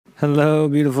Hello,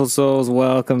 beautiful souls.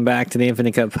 Welcome back to the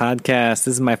Infinite Cup Podcast. This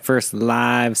is my first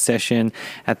live session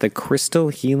at the Crystal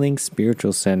Healing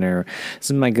Spiritual Center. This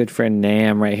is my good friend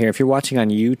Nam right here. If you're watching on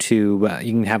YouTube,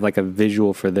 you can have like a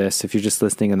visual for this. If you're just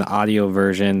listening in the audio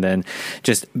version, then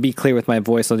just be clear with my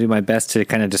voice. I'll do my best to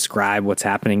kind of describe what's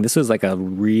happening. This was like a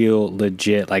real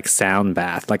legit like sound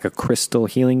bath, like a crystal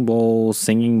healing bowls,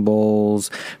 singing bowls,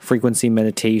 frequency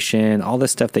meditation, all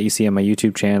this stuff that you see on my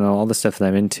YouTube channel, all the stuff that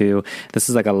I'm into. This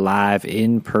is like a live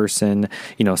in-person,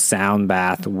 sound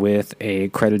bath with a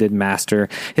credited master.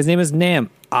 His name is Nam.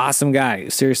 Awesome guy.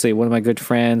 Seriously, one of my good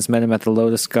friends. Met him at the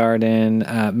Lotus Garden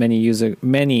many years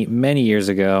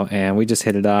ago, and we just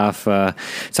hit it off,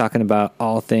 talking about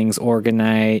all things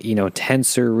orgonite,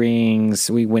 tensor rings.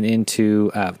 We went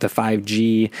into the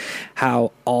 5G,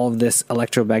 how all of this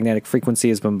electromagnetic frequency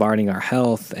is bombarding our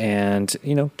health, and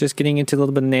just getting into a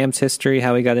little bit of Nam's history,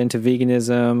 how he got into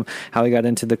veganism, how he got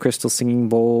into the crystal singing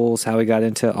bowls, how he got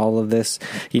into all of this,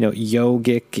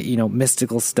 yogic,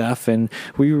 mystical stuff, and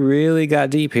we really got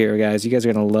deep here, guys. You guys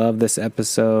are going to love this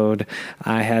episode.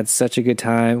 I had such a good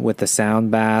time with the sound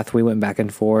bath. We went back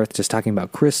and forth just talking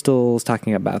about crystals,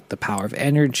 talking about the power of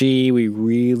energy. We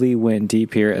really went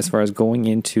deep here as far as going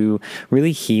into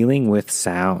really healing with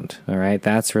sound. All right.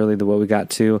 That's really what we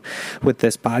got to with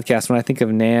this podcast. When I think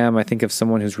of Nam, I think of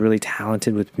someone who's really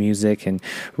talented with music and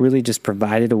really just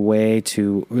provided a way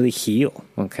to really heal.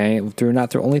 Okay.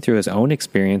 Not only through his own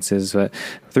experiences, but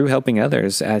through helping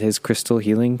others at his crystal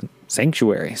healing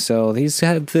sanctuary. So he's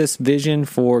had this vision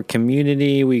for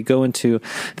community. We go into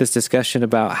this discussion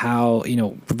about how,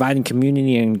 providing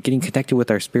community and getting connected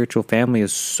with our spiritual family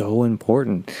is so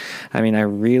important. I mean, I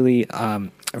really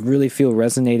feel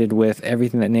resonated with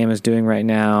everything that Nam is doing right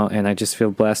now, and I just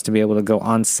feel blessed to be able to go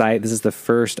on site. This is the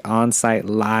first on-site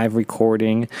live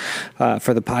recording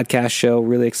for the podcast show.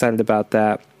 Really excited about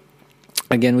that.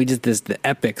 Again, we did the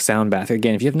epic sound bath.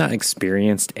 Again, if you have not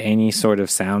experienced any sort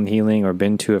of sound healing or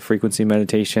been to a frequency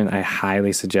meditation, I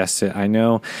highly suggest it. I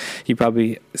know you've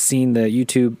probably seen the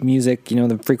YouTube music,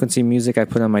 the frequency music I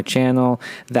put on my channel.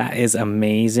 That is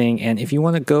amazing. And if you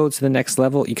want to go to the next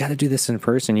level, you got to do this in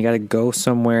person. You got to go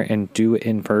somewhere and do it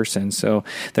in person. So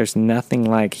there's nothing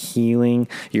like healing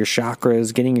your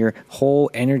chakras, getting your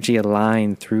whole energy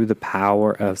aligned through the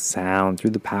power of sound,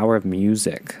 through the power of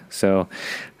music. So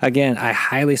again, I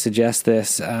highly suggest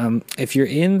this. If you're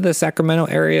in the Sacramento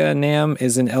area, Nam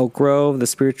is in Elk Grove. The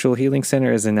Spiritual Healing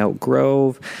Center is in Elk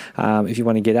Grove. If you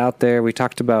want to get out there, we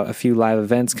talked about a few live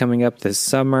events coming up this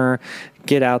summer.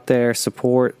 Get out there,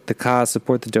 support the cause,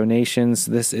 support the donations.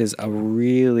 This is a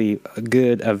really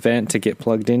good event to get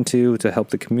plugged into, to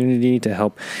help the community, to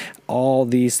help all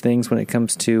these things when it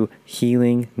comes to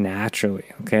healing naturally.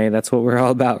 Okay, that's what we're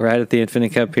all about, right? At the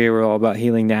Infinite Cup here, we're all about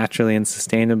healing naturally and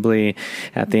sustainably.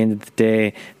 At the end of the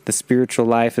day, the spiritual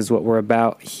life is what we're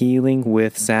about. Healing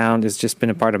with sound has just been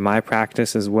a part of my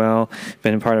practice as well,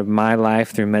 been a part of my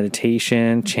life through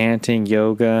meditation, chanting,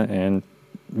 yoga, and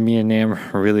me and Nam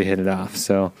really hit it off.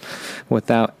 So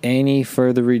without any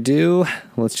further ado,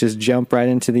 let's just jump right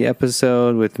into the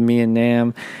episode with me and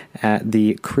Nam at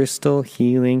the Crystal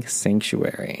Healing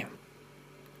Sanctuary.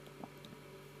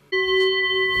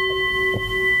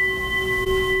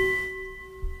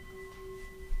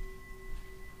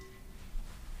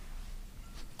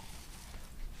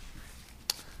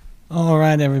 All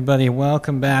right, everybody,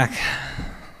 welcome back.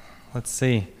 Let's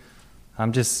see.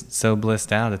 I'm just so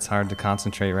blissed out. It's hard to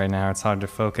concentrate right now. It's hard to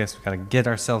focus. We've got to get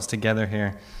ourselves together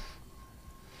here.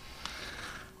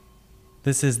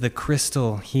 This is the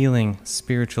Crystal Healing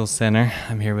Spiritual Center.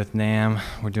 I'm here with Nam.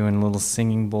 We're doing a little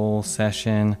singing bowl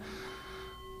session.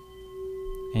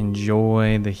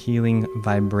 Enjoy the healing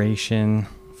vibration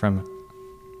from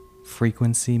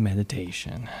frequency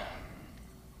meditation.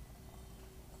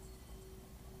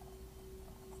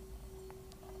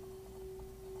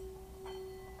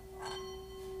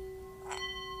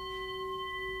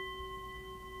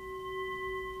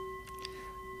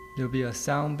 There'll be a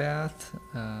sound bath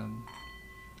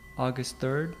August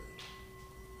 3rd,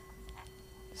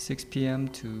 6 p.m.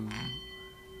 to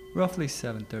roughly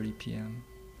 7:30 p.m.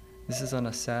 This is on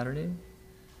a Saturday.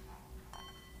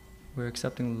 We're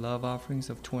accepting love offerings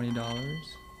of $20.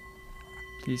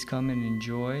 Please come and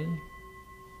enjoy,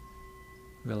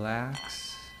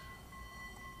 relax,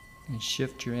 and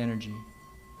shift your energy.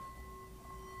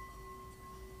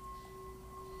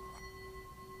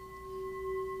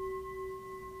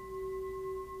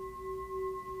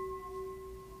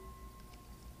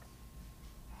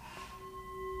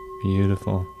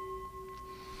 Beautiful.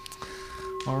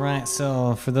 All right,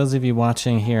 so for those of you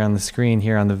watching here on the screen,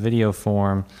 here on the video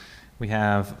form, We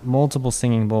have multiple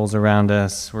singing bowls around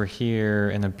us. We're here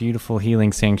in a beautiful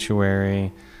healing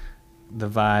sanctuary. The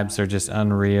vibes are just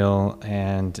unreal.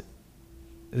 And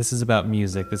this is about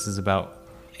music. This is about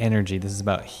energy. This is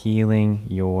about healing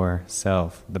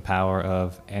yourself, the power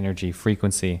of energy,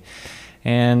 frequency.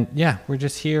 And yeah, we're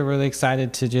just here really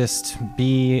excited to just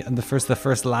be the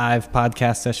first live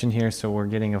podcast session here. So we're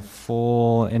getting a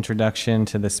full introduction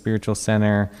to the spiritual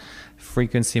center,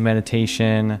 frequency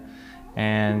meditation.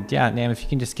 And yeah, Nam, if you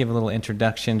can just give a little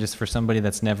introduction just for somebody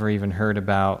that's never even heard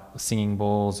about singing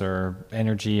bowls or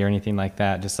energy or anything like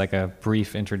that, just like a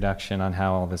brief introduction on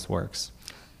how all this works.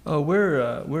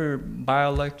 We're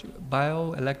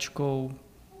bioelectrical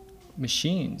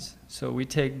machines. So we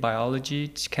take biology,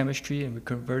 chemistry, and we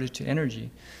convert it to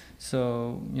energy.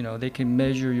 So, they can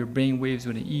measure your brain waves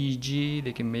with an EEG.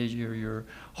 They can measure your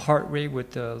heart rate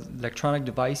with electronic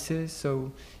devices.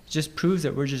 So it just proves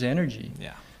that we're just energy.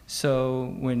 Yeah.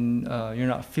 So when you're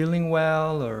not feeling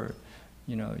well or,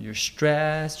 you're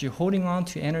stressed, you're holding on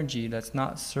to energy that's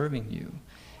not serving you.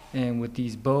 And with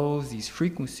these bowls, these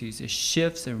frequencies, it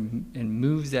shifts and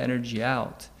moves the energy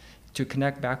out to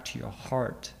connect back to your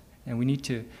heart. And we need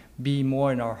to be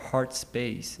more in our heart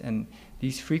space. And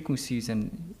these frequencies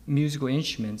and musical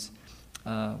instruments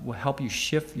will help you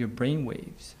shift your brain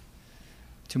waves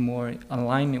to more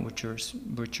alignment with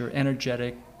your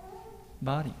energetic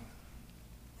body.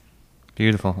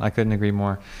 Beautiful. I couldn't agree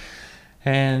more.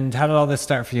 And how did all this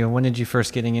start for you? When did you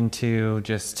first getting into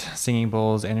just singing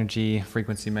bowls, energy,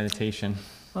 frequency meditation?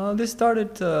 This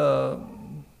started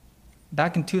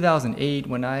back in 2008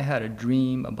 when I had a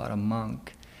dream about a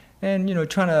monk. And,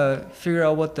 trying to figure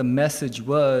out what the message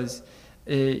was,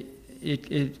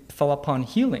 it fell upon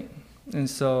healing. And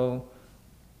so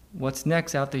what's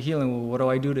next after healing? Well, what do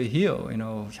I do to heal?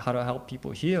 How to help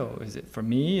people heal? Is it for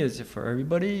me? Is it for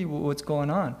everybody? What's going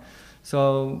on?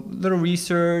 So little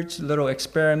research, little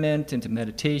experiment into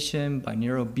meditation,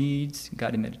 binaural beats,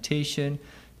 guided meditation,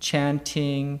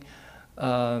 chanting.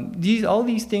 All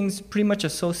these things pretty much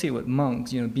associate with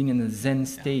monks, being in the Zen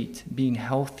state, being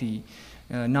healthy,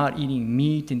 not eating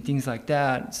meat and things like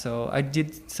that. So I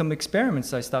did some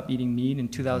experiments. I stopped eating meat in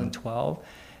 2012,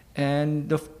 and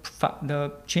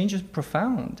the change is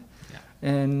profound. Yeah.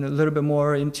 And a little bit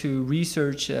more into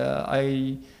research,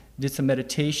 I did some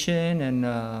meditation,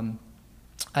 and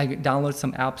I downloaded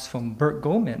some apps from Burt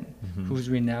Goldman, who's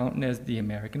renowned as the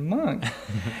American monk.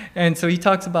 And so he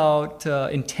talks about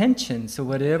intention. So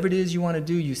whatever it is you want to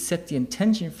do, you set the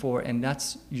intention for, and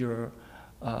that's your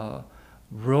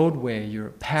roadway,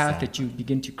 your path that you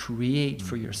begin to create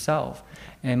for yourself.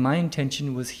 And my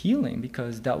intention was healing,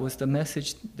 because that was the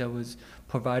message that was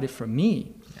provided for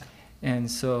me. Yeah.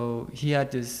 And so he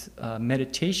had this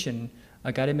meditation,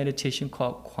 a guided meditation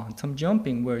called quantum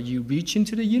jumping, where you reach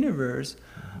into the universe,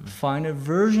 find a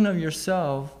version of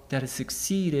yourself that has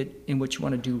succeeded in what you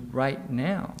want to do right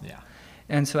now. Yeah.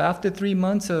 And so after 3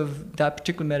 months of that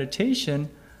particular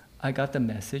meditation, I got the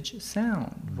message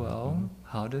sound. Well,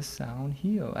 how does sound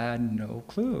heal? I had no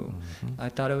clue. I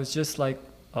thought it was just like,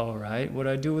 all right, what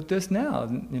do I do with this now?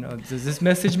 Does this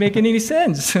message make any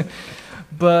sense?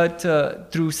 But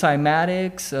through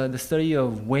cymatics, the study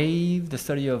of wave, the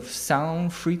study of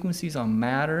sound frequencies on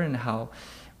matter, and how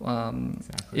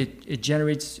it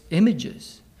generates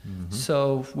images.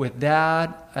 So with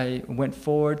that, I went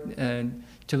forward and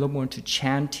to look more into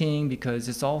chanting, because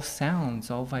it's all sound, it's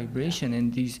all vibration,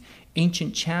 and these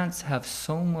ancient chants have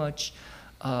so much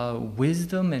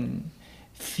wisdom and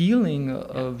feeling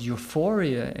of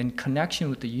euphoria and connection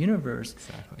with the universe.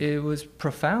 Exactly. It was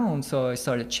profound. So I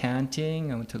started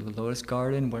chanting. I went to the Lotus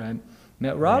Garden where I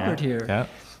met Robert here. Yeah.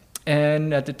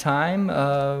 And at the time,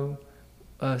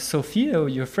 Sophia,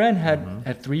 your friend,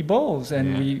 had 3 bowls,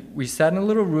 and we sat in a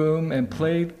little room and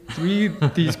played 3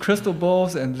 these crystal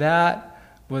bowls, and that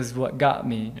was what got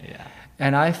me. Yeah.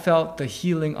 And I felt the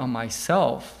healing on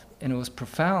myself, and it was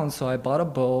profound. So I bought a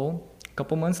bowl a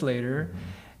couple months later.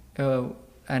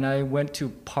 And I went to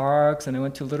parks, and I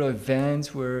went to little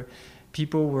events where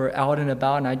people were out and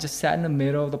about, and I just sat in the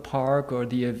middle of the park or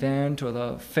the event or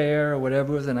the fair or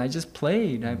whatever it was, and I just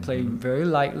played. I played very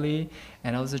lightly,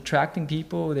 and I was attracting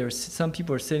people. Some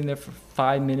people were sitting there for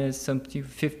 5 minutes, some people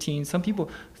 15, some people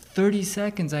 30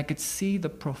 seconds. I could see the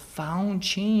profound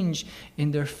change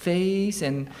in their face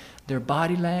and their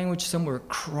body language. Some were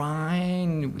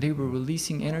crying. They were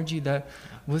releasing energy that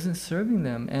wasn't serving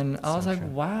them. And I was like,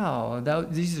 wow,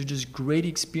 these are just great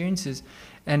experiences.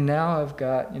 And now I've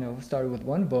got, started with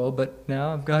 1 bowl, but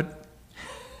now I've got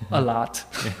a lot.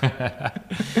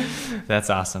 That's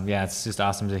awesome. Yeah, it's just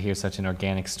awesome to hear such an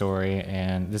organic story.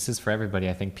 And this is for everybody.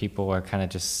 I think people are kind of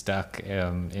just stuck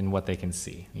in what they can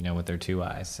see, with their two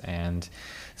eyes. And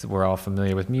so we're all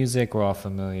familiar with music. We're all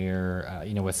familiar,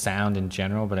 with sound in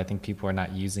general. But I think people are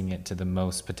not using it to the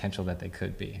most potential that they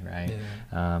could be, right?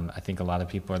 Yeah. I think a lot of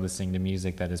people are listening to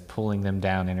music that is pulling them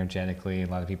down energetically. A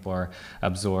lot of people are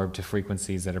absorbed to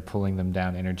frequencies that are pulling them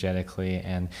down energetically.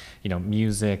 And,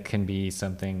 music can be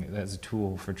something that's a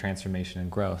tool for transformation and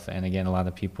growth. And again, a lot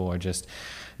of people are just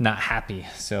not happy.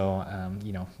 So,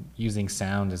 using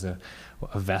sound as a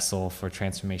vessel for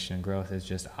transformation and growth is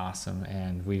just awesome.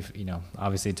 And we've,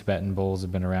 obviously Tibetan bowls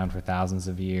have been around for thousands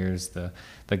of years. The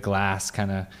glass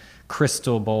kind of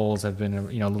crystal bowls have been,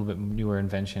 a little bit newer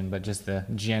invention, but just the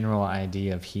general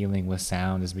idea of healing with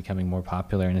sound is becoming more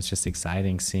popular. And it's just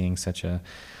exciting seeing such a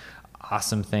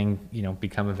awesome thing,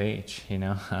 become of age.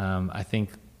 I think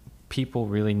people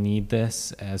really need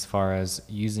this as far as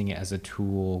using it as a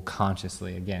tool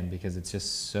consciously, again, because it's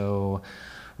just so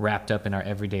wrapped up in our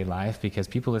everyday life. Because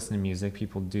people listen to music,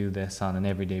 people do this on an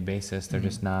everyday basis. They're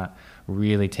just not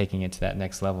really taking it to that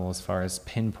next level as far as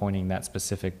pinpointing that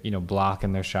specific, block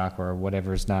in their chakra or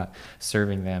whatever is not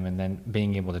serving them, and then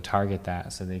being able to target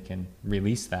that so they can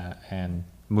release that and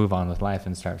move on with life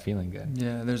and start feeling good.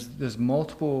 Yeah, there's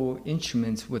multiple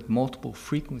instruments with multiple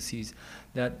frequencies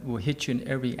that will hit you in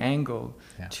every angle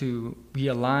to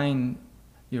realign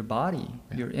your body,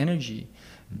 your energy.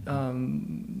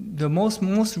 The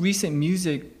most recent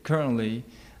music currently,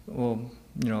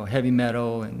 heavy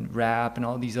metal and rap and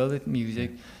all these other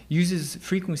music uses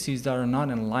frequencies that are not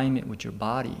in alignment with your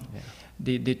body.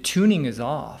 The tuning is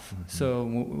off.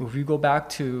 So if you go back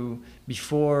to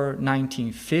before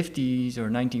 1950s or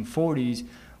 1940s,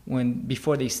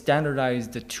 before they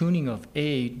standardized the tuning of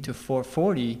A to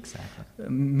 440,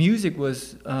 music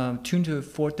was tuned to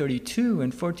 432,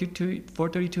 and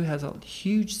 432 has a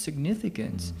huge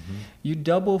significance. You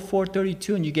double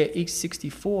 432 and you get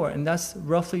 864, and that's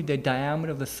roughly the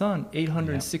diameter of the sun,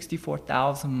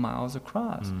 864,000 miles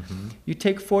across. You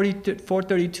take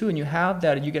 432 and you have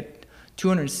that, and you get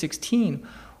 216.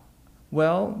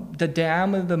 Well, the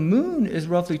diameter of the moon is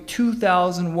roughly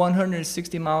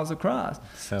 2,160 miles across.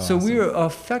 So awesome. We are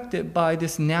affected by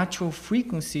this natural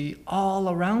frequency all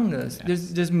around us.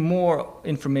 There's more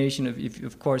information,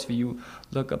 of course, if you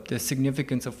look up the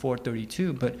significance of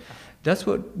 432, but that's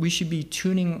what we should be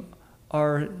tuning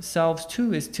ourselves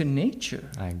to, is to nature.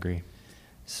 I agree.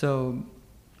 So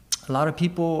a lot of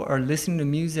people are listening to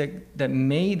music that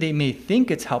they may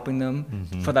think it's helping them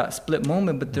for that split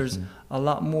moment, but there's a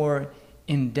lot more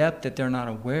in depth that they're not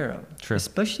aware of. True.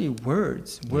 Especially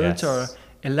words. Words are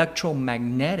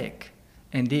electromagnetic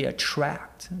and they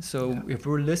attract. So if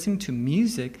we're listening to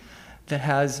music that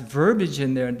has verbiage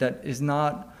in there that is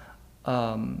not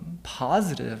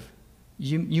positive,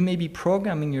 you may be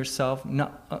programming yourself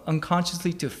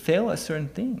unconsciously to fail at certain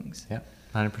things.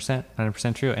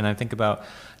 100% true. And I think about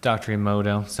Dr.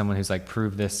 Emoto, someone who's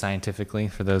proved this scientifically.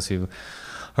 For those who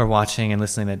are watching and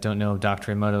listening that don't know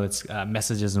Dr. Emoto, it's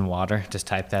messages in water. Just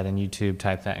type that in YouTube,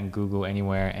 type that in Google,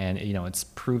 anywhere, and it's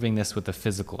proving this with the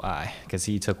physical eye, because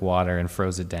he took water and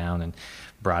froze it down and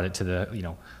brought it to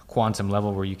the quantum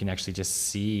level where you can actually just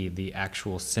see the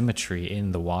actual symmetry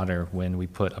in the water when we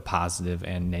put a positive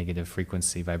and negative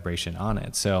frequency vibration on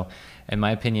it. So in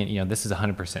my opinion, this is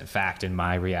 100% fact in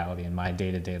my reality, in my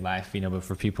day-to-day life, but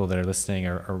for people that are listening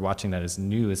or watching that is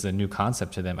a new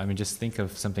concept to them. I mean, just think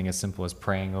of something as simple as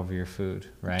praying over your food,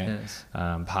 right? Yes.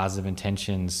 Positive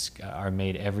intentions are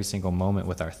made every single moment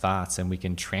with our thoughts, and we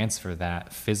can transfer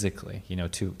that physically,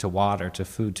 to water, to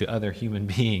food, to other human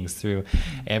beings through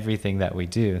everything that we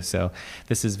do. So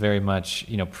this is very much,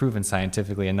 proven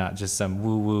scientifically and not just some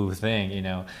woo-woo thing.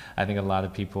 I think a lot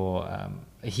of people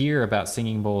hear about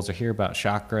singing bowls or hear about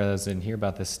chakras and hear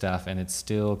about this stuff, and it's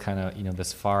still kind of,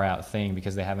 this far out thing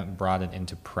because they haven't brought it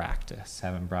into practice,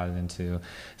 haven't brought it into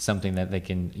something that they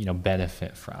can,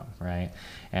 benefit from, right?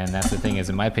 And that's the thing is,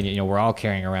 in my opinion, we're all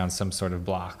carrying around some sort of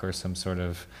block or some sort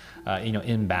of,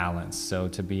 imbalance. So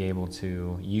to be able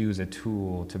to use a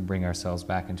tool to bring ourselves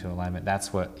back into alignment,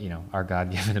 that's what, our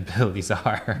God-given abilities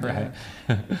are, right?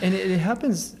 And it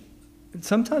happens.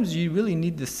 Sometimes you really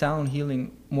need the sound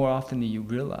healing more often than you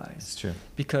realize. It's true.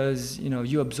 Because,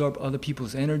 you absorb other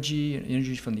people's energy and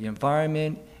energy from the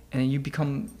environment, and you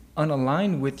become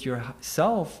unaligned with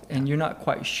yourself, and you're not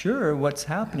quite sure what's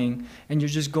happening, and you're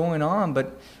just going on.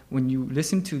 But when you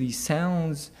listen to these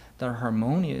sounds that are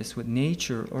harmonious with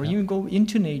nature, or even go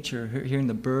into nature, hearing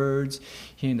the birds,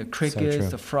 hearing the crickets,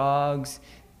 the frogs,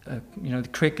 the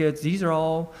crickets, these are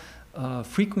all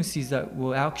frequencies that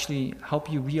will actually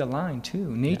help you realign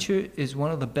too. Nature is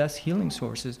one of the best healing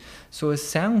sources. So is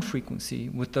sound frequency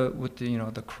with the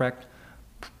the correct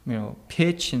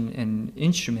pitch and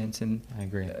instruments and I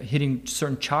agree. Hitting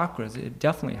certain chakras, it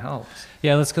definitely helps.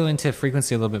 Yeah, let's go into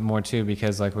frequency a little bit more too,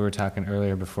 because like we were talking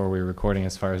earlier before we were recording,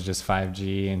 as far as just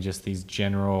 5G and just these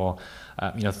general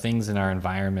things in our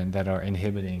environment that are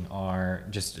inhibiting our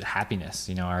just happiness.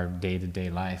 Our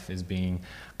day-to-day life is being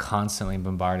constantly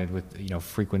bombarded with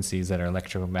frequencies that are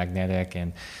electromagnetic,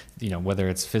 and whether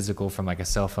it's physical from like a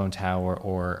cell phone tower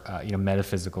or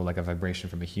metaphysical, like a vibration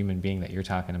from a human being that you're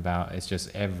talking about. It's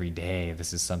just every day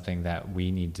this is something that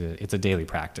we need to, it's a daily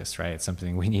practice, right? It's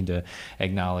something we need to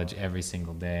acknowledge every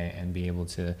single day and be able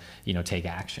to take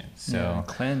action. So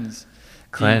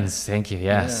cleanse, thank you.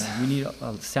 Yes, we need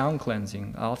sound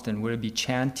cleansing often, whether it be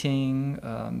chanting,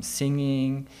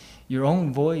 singing. Your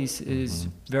own voice is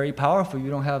very powerful. You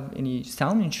don't have any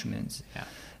sound instruments.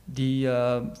 The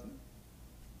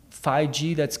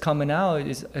 5G that's coming out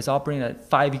is operating at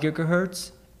 5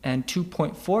 gigahertz and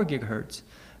 2.4 gigahertz.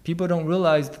 People don't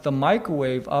realize that the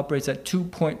microwave operates at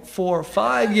 2.45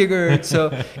 gigahertz.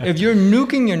 So if you're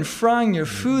nuking and frying your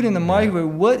food in the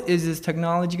microwave, what is this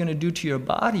technology going to do to your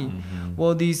body?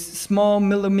 Well, these small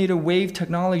millimeter wave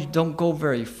technology don't go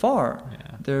very far.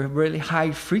 They're really high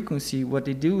frequency. What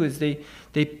they do is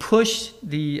they push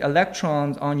the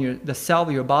electrons on the cell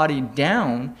of your body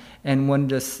down, and when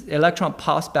this electron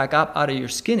pops back up out of your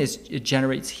skin, it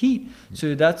generates heat.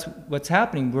 So that's what's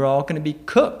happening. We're all going to be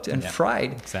cooked and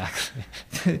fried.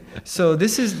 Exactly. So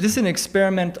this is an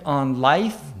experiment on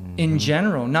life in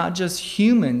general, not just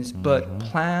humans, but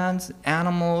plants,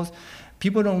 animals.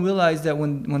 People don't realize that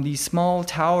when these small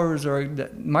towers or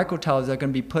the micro towers are going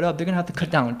to be put up, they're going to have to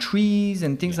cut down trees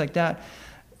and things like that.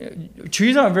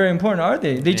 Trees aren't very important, are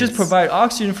they? They just provide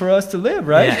oxygen for us to live,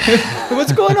 right? Yeah.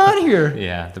 What's going on here?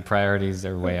 Yeah, the priorities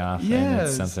are way off. Yes. And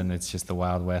it's something, it's just the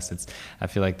Wild West. I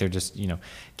feel like they're just,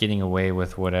 getting away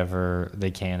with whatever they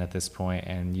can at this point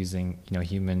and using,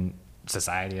 human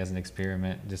society as an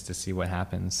experiment just to see what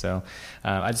happens. So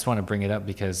I just want to bring it up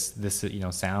because this,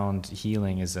 sound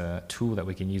healing is a tool that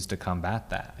we can use to combat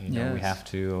that. We have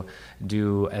to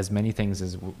do as many things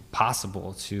as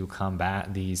possible to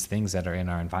combat these things that are in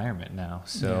our environment now.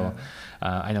 So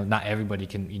I know not everybody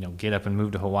can, get up and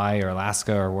move to Hawaii or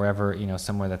Alaska or wherever,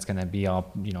 somewhere that's going to be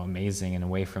all, amazing and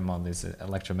away from all this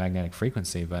electromagnetic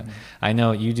frequency. But I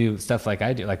know you do stuff like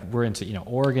I do, like we're into,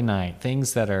 orgonite,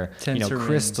 things that are,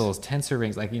 crystals, tensor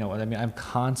rings, like, I'm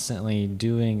constantly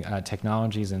doing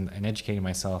technologies and educating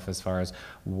myself as far as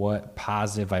what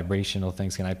positive vibrational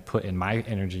things can I put in my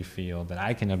energy field that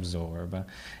I can absorb.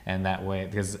 And that way,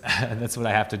 because that's what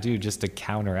I have to do just to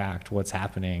counteract what's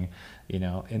happening,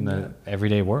 in the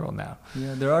everyday world now.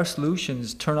 Yeah, there are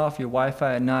solutions. Turn off your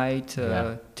Wi-Fi at night,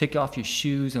 take off your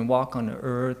shoes and walk on the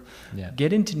earth.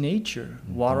 Get into nature,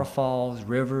 waterfalls,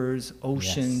 rivers,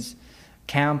 oceans.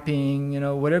 Camping,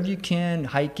 whatever you can,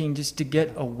 hiking, just to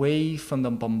get away from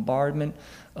the bombardment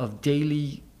of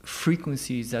daily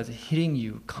frequencies that's hitting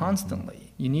you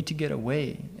constantly. You need to get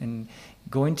away, and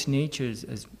going to nature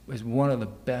is one of the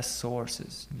best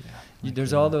sources.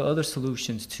 There's all the other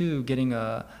solutions too, getting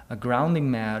a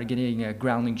grounding mat, getting a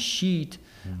grounding sheet,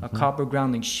 a copper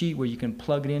grounding sheet where you can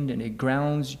plug it in and it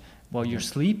grounds while you're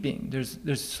sleeping.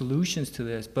 There's solutions to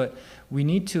this, but we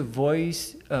need to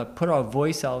put our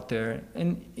voice out there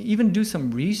and even do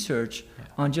some research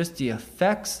on just the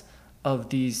effects of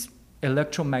these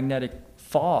electromagnetic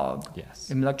fog,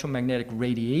 electromagnetic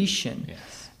radiation,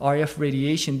 RF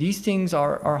radiation. These things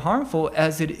are harmful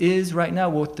as it is right now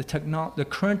with the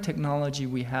current technology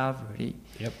we have already.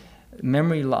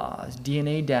 Memory loss,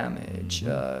 DNA damage,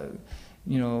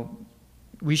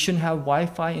 we shouldn't have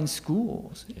Wi-Fi in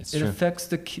schools. It affects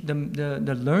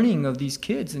the learning of these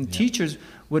kids, and teachers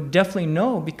would definitely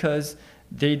know because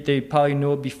they probably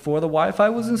know it before the Wi-Fi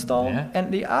was installed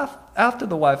and after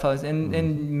the Wi-Fi.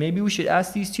 And maybe we should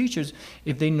ask these teachers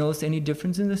if they notice any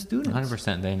difference in the students.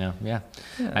 100% they know,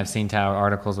 I've seen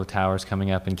articles with towers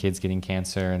coming up and kids getting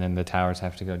cancer, and then the towers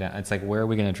have to go down. It's like, where are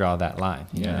we going to draw that line?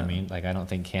 You know what I mean? Like, I don't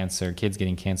think kids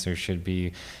getting cancer should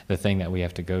be the thing that we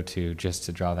have to go to just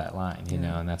to draw that line, you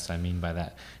know? And that's what I mean by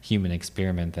that human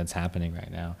experiment that's happening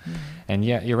right now. And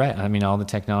you're right. I mean, all the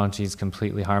technology is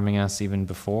completely harming us even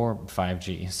before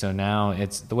 5G. So now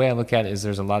the way I look at it is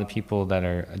there's a lot of people that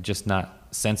are just not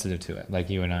sensitive to it, like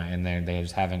you and I, and they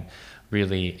just haven't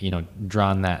really,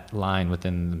 drawn that line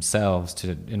within themselves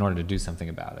in order to do something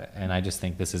about it. And I just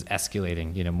think this is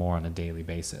escalating, more on a daily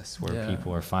basis, where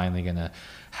people are finally going to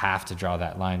have to draw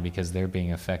that line because they're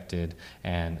being affected,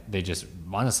 and they just,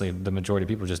 honestly, the majority of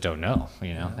people just don't know,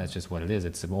 that's just what it is.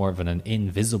 It's more of an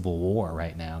invisible war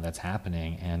right now that's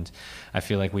happening. And I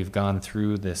feel like we've gone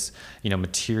through this,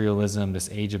 materialism, this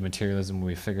age of materialism, where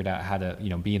we figured out how to,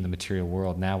 be in the material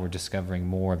world. Now we're discovering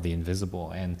more of the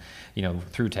invisible, and,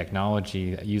 through technology,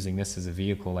 using this as a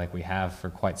vehicle like we have for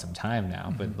quite some time now.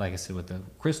 Mm-hmm. But like I said, with the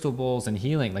crystal bowls and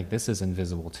healing, like, this is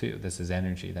invisible too. This is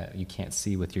energy that you can't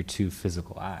see with your two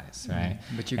physical eyes, right?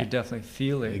 But you could definitely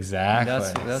feel it.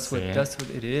 Exactly. That's what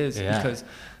it is. Because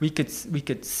we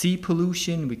could see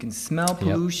pollution, we can smell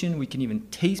pollution, we can even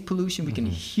taste pollution, we can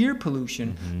hear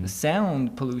pollution, the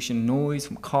sound pollution, noise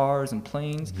from cars and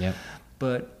planes.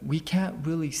 But we can't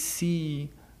really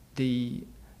see the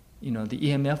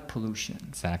EMF pollution.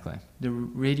 Exactly. The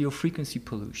radio frequency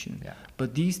pollution.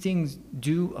 But these things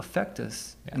do affect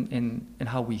us and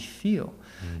how we feel.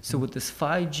 So with this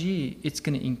 5G, it's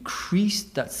going to increase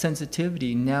that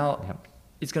sensitivity. Now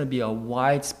it's going to be a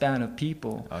wide span of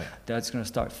people that's going to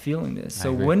start feeling this.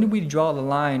 So when do we draw the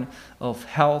line of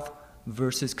health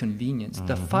versus convenience?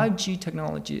 The 5G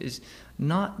technology is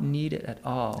not needed at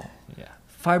all.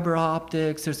 Fiber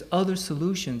optics, there's other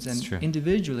solutions, and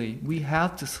individually we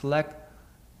have to select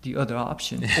the other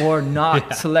option or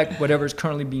not select whatever is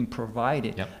currently being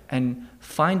provided and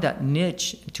find that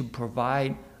niche to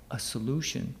provide a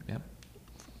solution.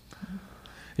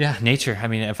 Yeah, nature. I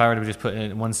mean, if I were to just put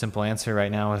in one simple answer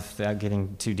right now without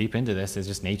getting too deep into this, is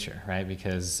just nature, right?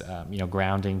 Because,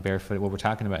 grounding, barefoot, what we're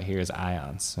talking about here is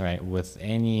ions, right? With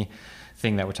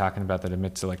anything that we're talking about that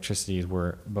emits electricity,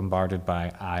 we're bombarded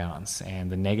by ions,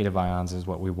 and the negative ions is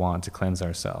what we want to cleanse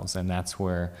ourselves. And that's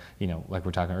where, like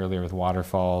we're talking earlier with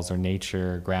waterfalls or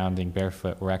nature, grounding,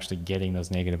 barefoot, we're actually getting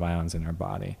those negative ions in our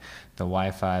body. The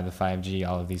Wi-Fi, the 5G,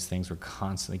 all of these things, we're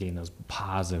constantly getting those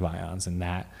positive ions, and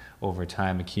that over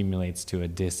time accumulates to a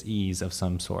dis-ease of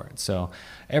some sort. So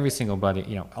every single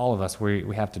body, all of us,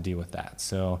 we have to deal with that.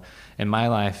 So in my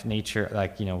life, nature,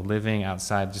 living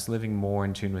outside, just living more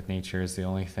in tune with nature is the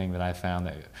only thing that I found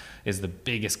that is the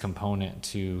biggest component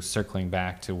to circling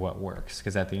back to what works.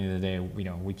 Because at the end of the day,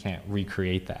 we can't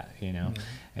recreate that,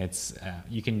 It's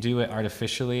you can do it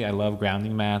artificially. I love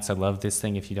grounding mats. I love this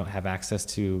thing. If you don't have access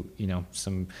to,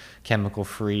 some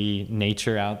chemical-free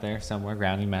nature out there somewhere,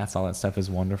 grounding mats, all that stuff is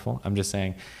wonderful. I'm just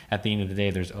saying, at the end of the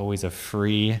day, there's always a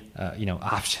free,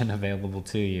 option available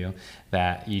to you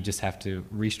that you just have to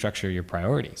restructure your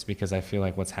priorities. Because I feel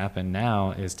like what's happened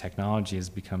now is technology has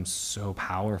become so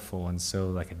powerful and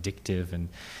so addictive and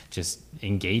just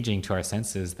engaging to our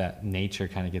senses that nature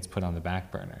kind of gets put on the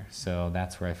back burner. So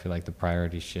that's where I feel like the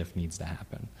priority shift needs to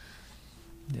happen.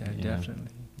 Yeah,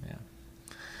 definitely.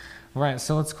 Right,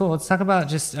 so it's cool. Let's talk about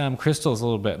just crystals a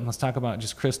little bit. Let's talk about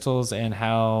just crystals and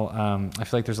how I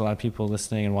feel like there's a lot of people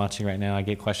listening and watching right now. I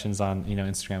get questions on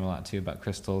Instagram a lot too about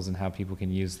crystals and how people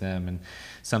can use them, and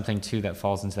something too that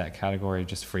falls into that category of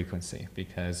just frequency.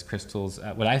 Because crystals,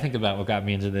 what I think about, what got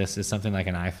me into this is something like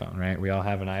an iPhone, right? We all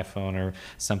have an iPhone or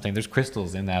something. There's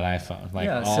crystals in that iPhone,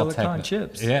 all silicon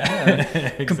chips.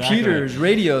 Exactly. Computers,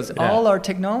 radios, all our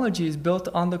technology is built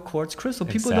on the quartz crystal.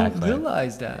 People don't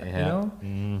realize that.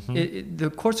 The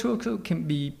quartz crystal can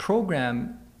be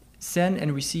programmed, send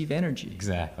and receive energy.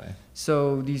 Exactly.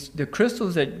 So the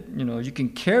crystals that you can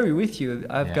carry with you.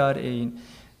 I've got a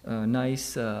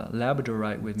nice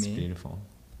labradorite with me. It's beautiful.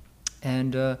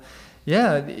 And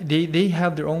they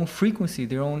have their own frequency,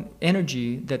 their own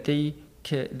energy that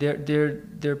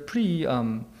they're pretty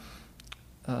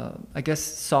I guess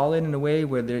solid in a way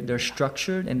where they're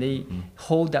structured, and they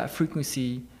hold that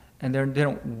frequency. And they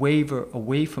don't waver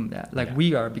away from that like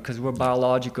we are, because we're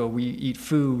biological. We eat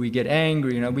food, we get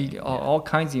angry, we all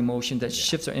kinds of emotions that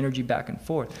shifts our energy back and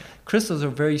forth. Crystals are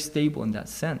very stable in that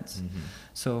sense.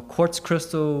 So quartz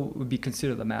crystal would be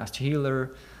considered the master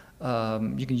healer.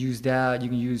 You can use that. You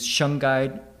can use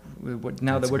shungite.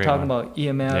 Now that we're talking about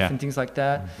EMF and things like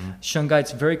that,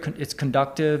 shungite's it's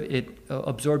conductive. It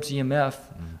absorbs EMF.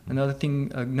 Another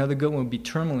good one would be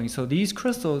tourmaline. So these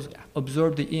crystals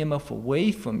absorb the EMF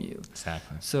away from you.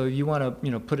 Exactly. So you want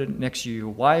to put it next to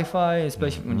your Wi-Fi,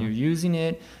 especially when you're using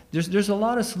it. There's a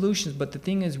lot of solutions, but the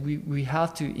thing is we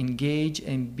have to engage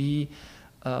and be,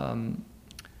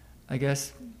 I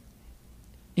guess,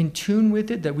 in tune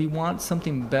with it, that we want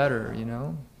something better.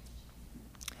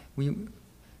 We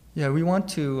want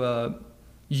to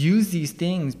use these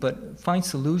things, but find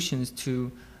solutions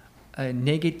to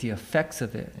negate the effects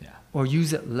of it, or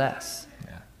use it less.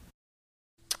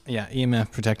 Yeah,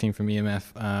 EMF, protecting from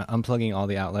EMF, unplugging all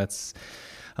the outlets,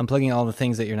 unplugging all the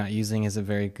things that you're not using is a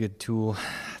very good tool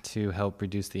to help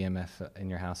reduce the EMF in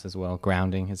your house as well.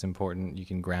 Grounding is important. You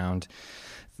can ground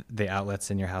the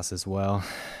outlets in your house as well.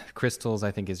 Crystals,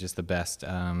 I think, is just the best.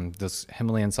 Those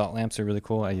Himalayan salt lamps are really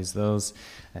cool. I use those.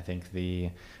 I think the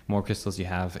more crystals you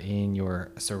have in your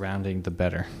surrounding, the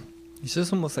better. It's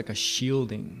just almost like a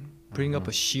shielding, putting up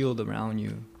a shield around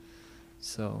you.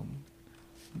 So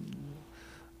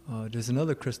there's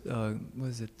another crystal. What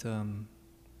is it?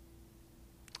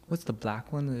 What's the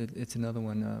black one? It's another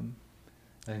one.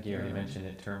 I think you already mentioned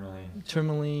it, tourmaline.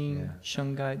 Tourmaline, yeah.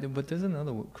 Shungite, but there's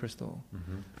another crystal.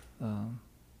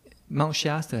 Mount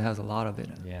Shasta has a lot of it.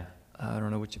 Yeah. I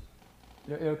don't know which.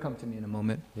 It'll come to me in a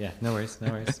moment. Yeah, no worries.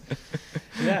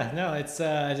 Yeah, no, it's.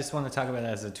 I just want to talk about it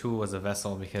as a tool, as a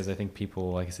vessel, because I think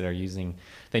people, like I said, are using.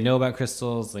 They know about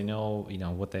crystals. They know,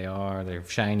 what they are. They're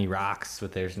shiny rocks,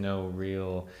 but there's no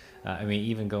real. I mean,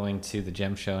 even going to the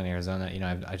gem show in Arizona,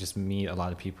 I just meet a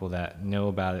lot of people that know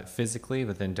about it physically,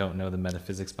 but then don't know the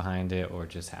metaphysics behind it or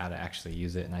just how to actually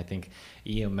use it. And I think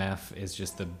EMF is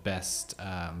just the best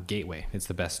gateway. It's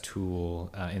the best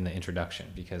tool in the introduction,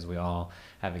 because we all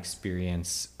have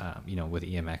experience, with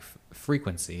EMF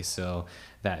frequency. So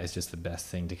that is just the best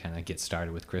thing to kind of get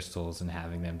started with crystals, and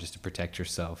having them just to protect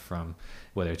yourself from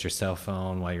whether it's your cell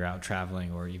phone while you're out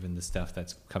traveling or even the stuff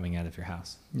that's coming out of your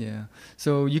house. Yeah.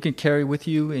 So you can carry with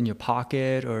you in your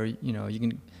pocket, or, you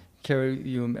can carry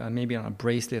maybe on a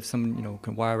bracelet if someone,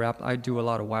 can wire wrap. I do a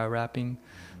lot of wire wrapping.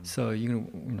 So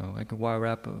I can wire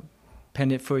wrap a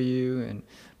pendant for you,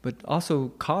 but also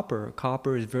copper.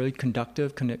 Copper is very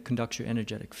conductive, conducts your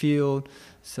energetic field.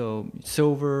 So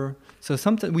silver. So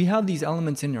sometimes we have these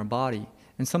elements in our body,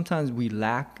 and sometimes we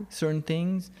lack certain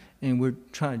things, and we're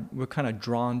kind of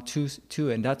drawn to it.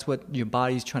 And that's what your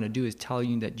body's trying to do, is tell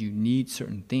you that you need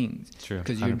certain things. True.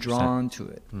 Because you're drawn to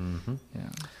it. Mm-hmm. Yeah.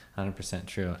 100%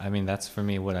 true. I mean, that's for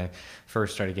me when I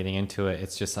first started getting into it.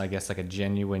 It's just, I guess, like a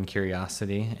genuine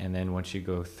curiosity. And then once you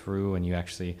go through and you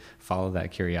actually follow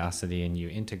that curiosity and you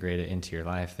integrate it into your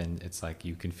life, then it's like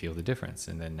you can feel the difference.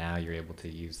 And then now you're able to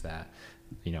use that,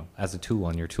 as a tool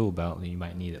on your tool belt. And you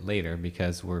might need it later,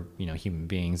 because we're, human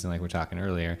beings. And like we're talking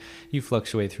earlier, you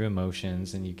fluctuate through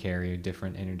emotions and you carry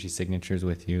different energy signatures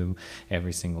with you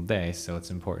every single day. So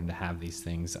it's important to have these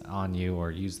things on you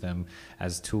or use them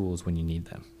as tools when you need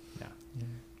them.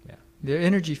 Yeah. Their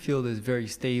energy field is very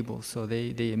stable, so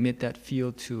they emit that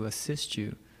field to assist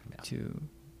you to,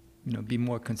 be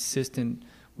more consistent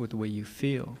with the way you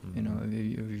feel.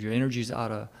 If your energy is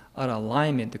out of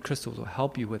alignment, the crystals will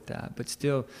help you with that. But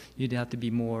still, you'd have to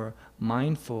be more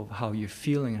mindful of how you're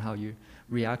feeling and how you're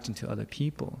reacting to other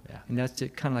people. Yeah. And that's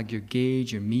kind of like your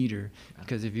gauge, your meter.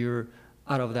 Because if you're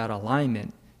out of that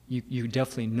alignment, you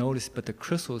definitely notice. But the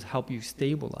crystals help you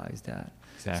stabilize that.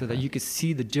 Exactly. So that you could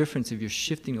see the difference if you're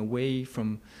shifting away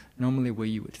from normally where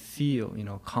you would feel,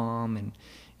 calm and,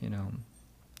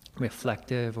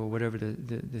 reflective, or whatever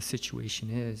the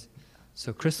situation is.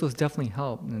 So crystals definitely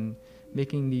help. And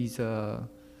making these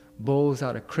bowls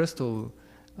out of crystal,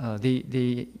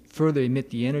 they further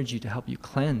emit the energy to help you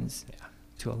cleanse,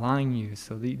 to align you.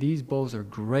 So these bowls are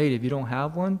great. If you don't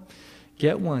have one,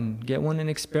 get one and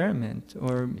experiment,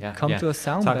 or come to a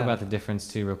sound Talk bath. about the difference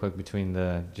too, real quick, between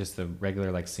the regular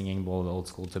like singing bowl, the old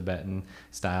school Tibetan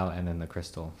style, and then the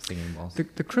crystal singing bowls.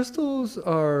 The crystals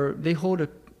they hold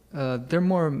they're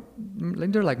more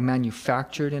they're like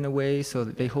manufactured in a way, so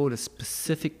that they hold a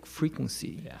specific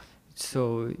frequency. Yeah.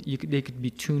 So they could be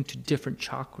tuned to different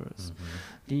chakras. Mm-hmm.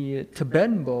 The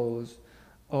Tibetan bowls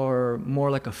are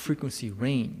more like a frequency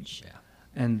range. Yeah.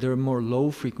 And they're more low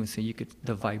frequency.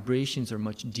 The vibrations are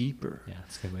much deeper. Yeah,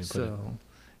 that's a good way to put it.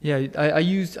 Yeah, I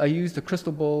use the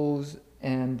crystal bowls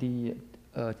and the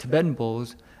Tibetan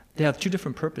bowls. They have two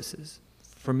different purposes.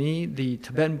 For me, the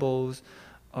Tibetan bowls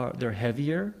they're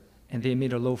heavier and they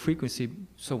emit a low frequency.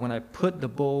 So when I put the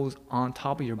bowls on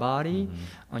top of your body,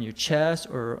 on your chest,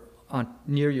 or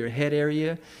near your head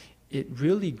area, it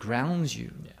really grounds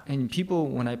you. Yeah. And people,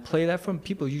 when I play that from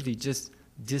people, usually just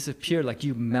disappear, like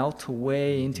you melt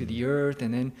away into the earth,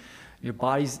 and then your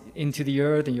body's into the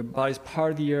earth, and your body's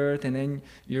part of the earth, and then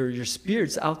your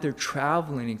spirit's out there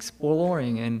traveling,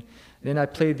 exploring. And then I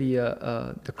play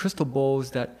the crystal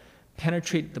bowls that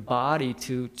penetrate the body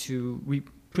to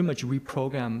pretty much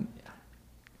reprogram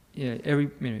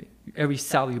every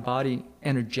cell of your body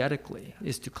energetically,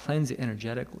 is to cleanse it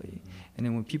energetically. And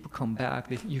then when people come back,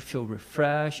 you feel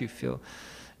refreshed, you feel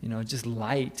just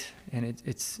light, and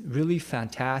it's really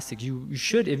fantastic. You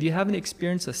should, if you haven't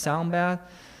experienced a sound bath,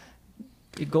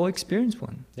 go experience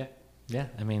one. Yeah, Yeah,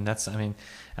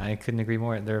 I couldn't agree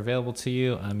more. They're available to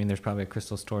you. There's probably a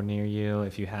crystal store near you.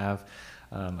 If you have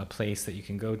a place that you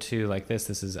can go to like this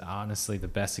is honestly the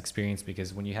best experience,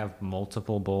 because when you have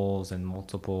multiple bowls and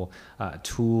multiple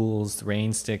tools,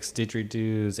 rain sticks,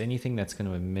 didgeridoos, anything that's going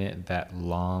to emit that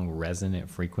long resonant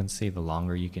frequency, the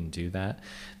longer you can do that,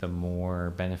 the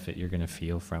more benefit you're going to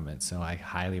feel from it. So I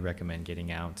highly recommend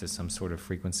getting out to some sort of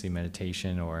frequency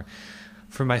meditation. Or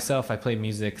for myself, I play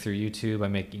music through YouTube. I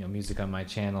make, music on my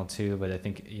channel too, but I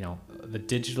think, the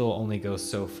digital only goes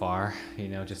so far,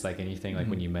 just like anything, like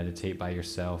when you meditate by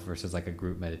yourself versus like a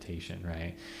group meditation,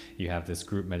 right? You have this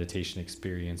group meditation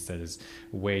experience that is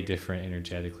way different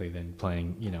energetically than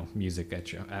playing, music at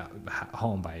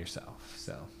home by yourself.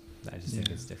 So I just think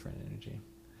it's different energy.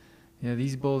 Yeah,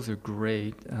 these bowls are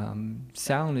great.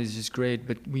 Sound is just great,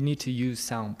 but we need to use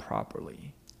sound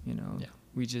properly,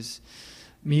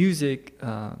 Music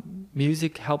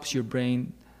helps your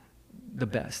brain the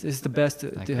best. It's the best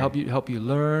to help you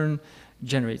learn,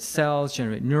 generate cells,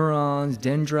 generate neurons,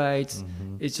 dendrites.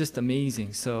 It's just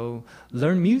amazing. So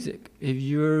learn music. If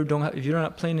you're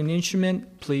not playing an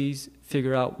instrument, please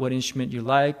figure out what instrument you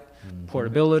like,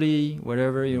 portability,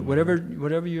 whatever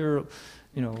you're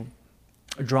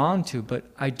drawn to. But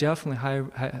I definitely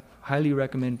highly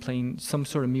recommend playing some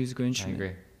sort of musical instrument. I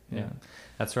agree. Yeah.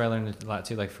 That's where I learned a lot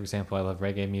too. Like, for example, I love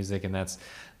reggae music, and that's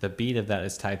the beat of that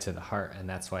is tied to the heart, and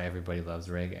that's why everybody loves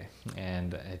reggae.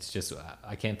 And it's just,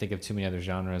 I can't think of too many other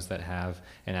genres that have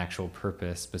an actual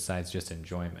purpose besides just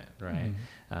enjoyment, right?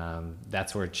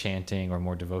 That's where chanting or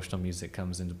more devotional music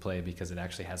comes into play, because it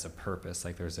actually has a purpose.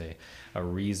 Like, there's a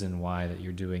reason why that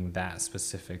you're doing that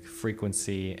specific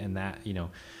frequency, and that,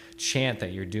 chant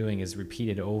that you're doing is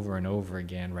repeated over and over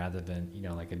again, rather than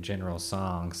like a general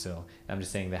song. So I'm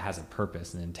just saying that has a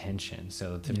purpose and intention.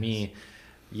 So to me,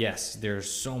 yes, there's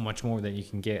so much more that you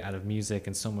can get out of music,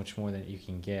 and so much more that you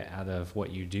can get out of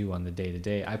what you do on the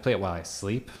day-to-day. I play it while I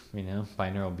sleep.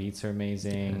 Binaural beats are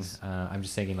amazing. I'm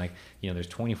just thinking, like, there's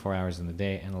 24 hours in the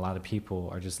day, and a lot of people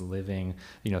are just living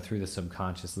through the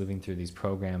subconscious, living through these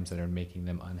programs that are making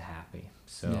them unhappy.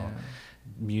 So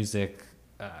music,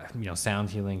 sound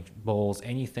healing bowls,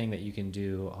 anything that you can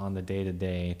do on the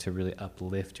day-to-day to really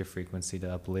uplift your frequency,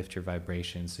 to uplift your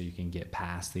vibration, so you can get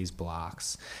past these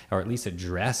blocks, or at least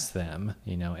address them,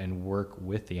 and work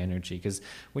with the energy. Because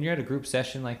when you're at a group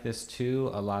session like this too,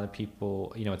 a lot of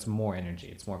people, it's more energy,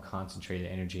 it's more concentrated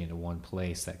energy into one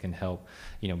place that can help,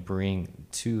 bring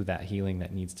to that healing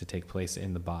that needs to take place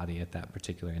in the body at that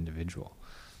particular individual.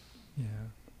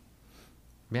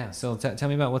 Yeah, so tell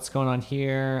me about what's going on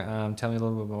here. Tell me a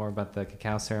little bit more about the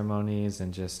cacao ceremonies,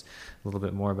 and just a little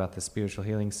bit more about the Spiritual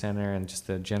Healing Center, and just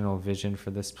the general vision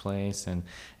for this place and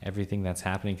everything that's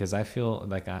happening. Because I feel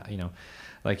like,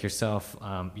 like yourself,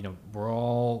 we're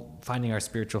all finding our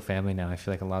spiritual family now. I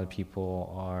feel like a lot of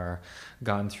people are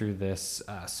gone through this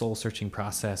soul-searching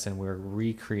process, and we're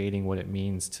recreating what it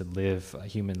means to live a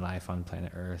human life on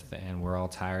planet Earth. And we're all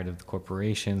tired of the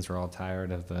corporations. We're all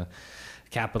tired of the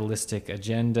capitalistic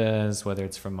agendas, whether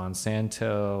it's from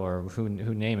Monsanto or who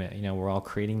name it. We're all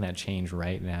creating that change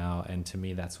right now, and to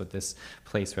me, that's what this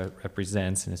place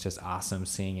represents. And it's just awesome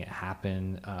seeing it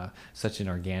happen such an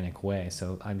organic way.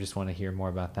 So I just want to hear more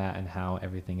about that and how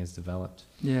everything is developed.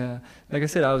 Yeah, like I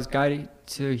said, I was guided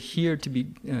to here to be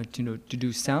to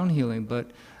do sound healing,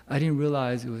 but I didn't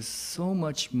realize it was so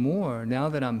much more. Now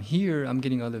that I'm here, I'm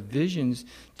getting other visions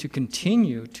to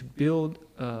continue to build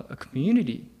a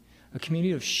community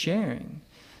of sharing.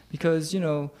 Because,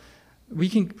 we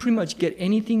can pretty much get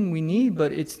anything we need,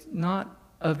 but it's not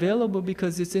available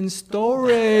because it's in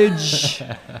storage.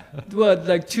 A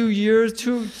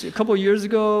couple of years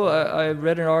ago, I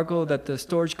read an article that the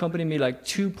storage company made like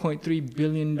 $2.3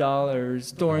 billion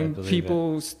storing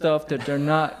people's stuff that they're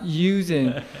not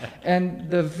using. And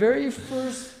the very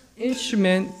first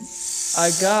instrument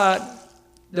I got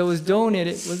that was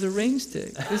donated was a rain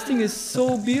stick. This thing is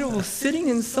so beautiful, sitting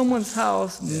in someone's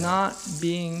house, not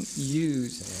being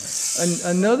used.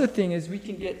 And another thing is, we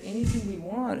can get anything we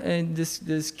want. And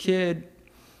this kid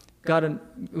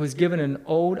was given an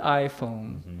old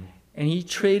iPhone, and he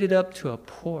traded up to a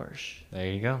Porsche. There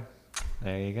you go.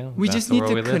 We just need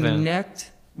to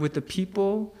connect with the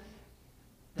people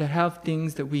that have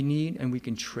things that we need, and we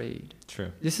can trade.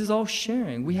 True. This is all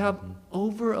sharing. We have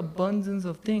overabundance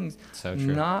of things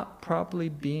not properly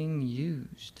being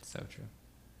used. So true.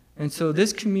 And so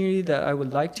this community that I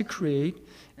would like to create,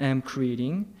 and am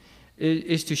creating,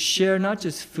 is to share not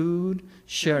just food,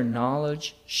 share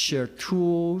knowledge, share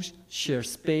tools, share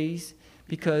space,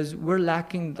 because we're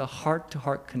lacking the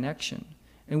heart-to-heart connection.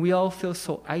 And we all feel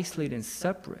so isolated and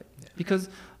separate. Yeah. because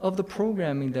of the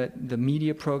programming, that the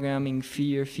media programming,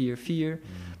 fear.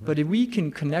 But if we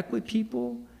can connect with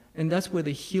people, and that's where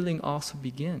the healing also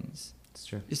begins. It's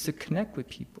true. Is to connect with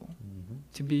people,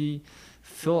 to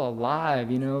feel alive,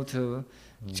 to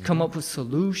come up with a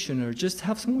solution, or just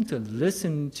have someone to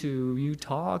listen to you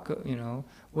talk,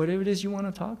 whatever it is you want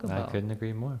to talk about. I couldn't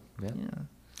agree more. Yeah. Yeah.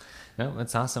 No,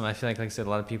 that's awesome. I feel like I said, a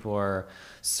lot of people are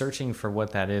searching for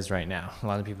what that is right now. A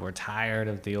lot of people are tired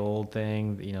of the old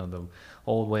thing, the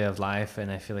old way of life.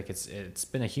 And I feel like it's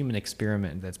been a human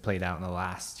experiment that's played out in the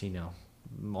last,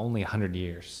 only 100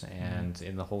 years, and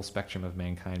in the whole spectrum of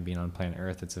mankind being on planet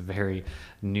Earth, it's a very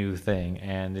new thing,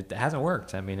 and it hasn't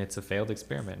worked. I mean, it's a failed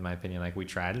experiment in my opinion. Like, we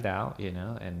tried it out,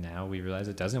 and now we realize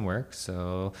it doesn't work,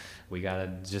 so we gotta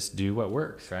just do what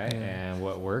works, right? And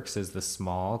what works is the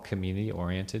small,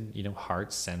 community-oriented,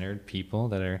 heart-centered people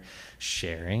that are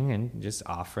sharing and just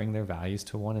offering their values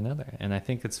to one another. And I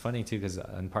think it's funny too, because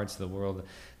in parts of the world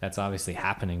that's obviously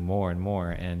happening more and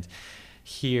more, and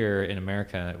here in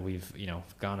America, we've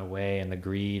gone away, and the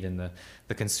greed and the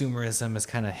consumerism has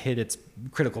kind of hit its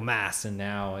critical mass, and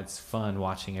now it's fun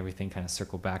watching everything kind of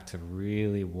circle back to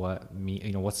really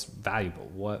what's valuable,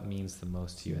 what means the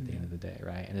most to you at the end of the day,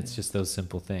 right? And it's just those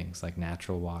simple things like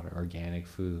natural water, organic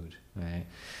food, right?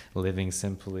 Living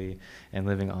simply and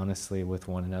living honestly with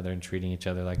one another, and treating each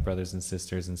other like brothers and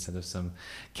sisters instead of some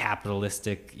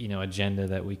capitalistic agenda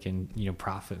that we can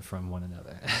profit from one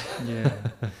another.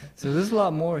 So there's a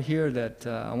lot more here that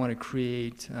I want to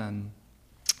create.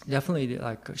 Definitely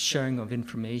like a sharing of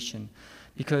information,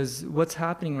 because what's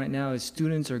happening right now is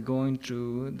students are going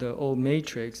through the old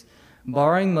matrix,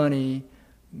 borrowing money,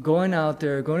 going out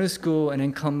there, going to school, and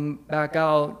then come back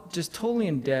out just totally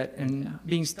in debt and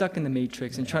being stuck in the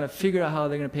matrix and trying to figure out how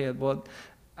they're going to pay it. Well,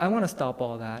 I want to stop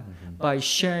all that by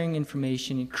sharing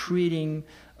information and creating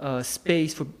a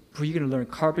space for you to learn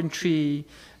carpentry,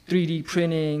 3D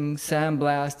printing,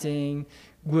 sandblasting,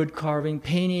 wood carving,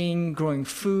 painting, growing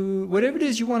food, whatever it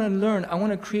is you want to learn. I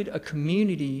want to create a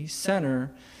community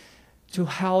center to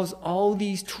house all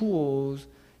these tools,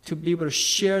 to be able to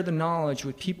share the knowledge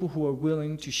with people who are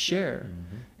willing to share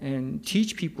and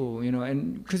teach people,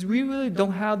 and because we really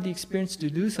don't have the experience to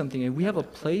do something, and we have a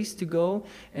place to go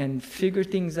and figure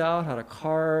things out, how to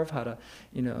carve, how to,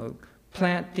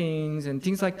 plant things and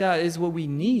things like that is what we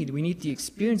need. We need the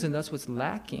experience, and that's what's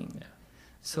lacking.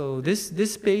 So this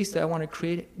space that I want to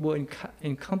create will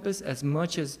encompass as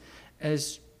much as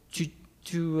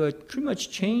to pretty much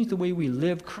change the way we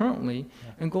live currently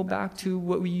and go back to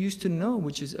what we used to know,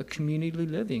 which is a community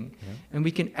living. And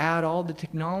we can add all the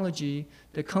technology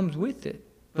that comes with it,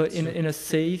 but in a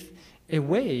safe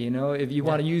way. If you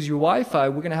want to use your Wi-Fi,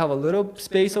 we're going to have a little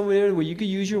space over there where you could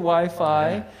use your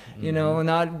Wi-Fi,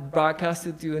 not broadcast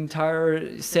it to the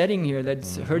entire setting here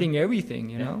that's hurting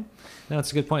everything, No,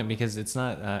 it's a good point, because it's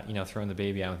not, throwing the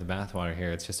baby out with the bathwater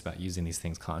here. It's just about using these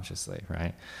things consciously,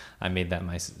 right? I made that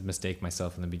mistake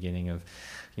myself in the beginning of,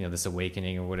 this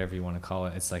awakening or whatever you want to call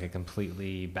it. It's like a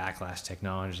completely backlash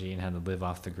technology and how to live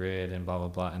off the grid and blah, blah,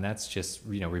 blah. And that's just,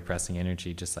 repressing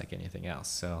energy just like anything else.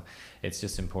 So it's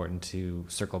just important to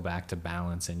circle back to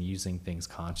balance and using things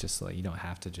consciously. You don't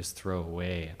have to just throw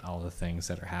away all the things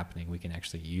that are happening. We can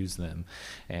actually use them.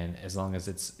 And as long as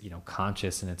it's,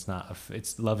 conscious, and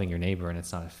it's loving your neighbor, and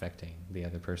it's not affecting the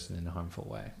other person in a harmful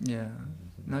way.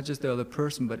 Not just the other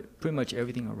person, but pretty much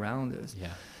everything around us.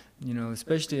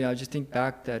 Especially I just think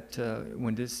back that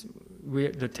when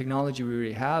the technology we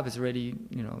already have is already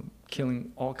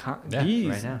killing all kinds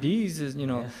bees is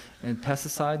and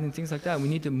pesticides and things like that. We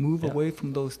need to move away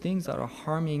from those things that are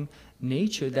harming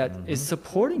nature, that is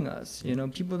supporting us.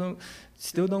 People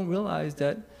still don't realize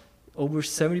that over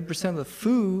 70% of the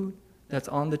food that's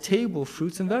on the table,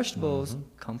 fruits and vegetables,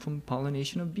 come from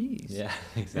pollination of bees.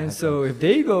 Exactly. And so if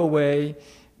they go away,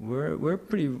 we're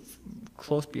pretty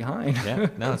close behind.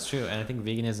 No, it's true. And I think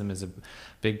veganism is a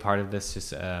big part of this,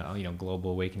 just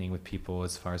global awakening with people,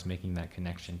 as far as making that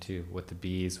connection too, with the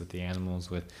bees, with the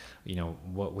animals, with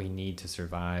what we need to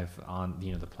survive on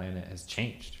the planet has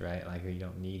changed, right? Like, you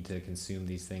don't need to consume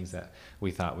these things that we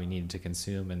thought we needed to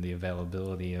consume, and the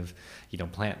availability of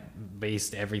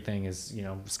plant-based everything is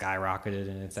skyrocketed,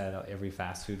 and it's at every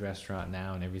fast food restaurant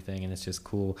now and everything, and it's just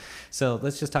cool. So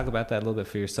let's just talk about that a little bit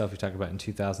for yourself. You talked about in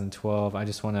 2012. I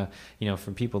just want to,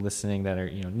 for people listening that are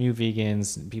new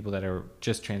vegans, people that are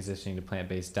just transitioning to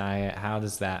plant-based diet, how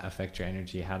does that affect your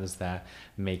energy? How does that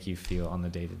make you feel on the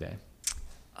day-to-day?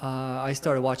 I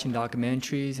started watching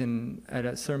documentaries, and at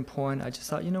a certain point I just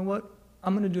thought, you know what,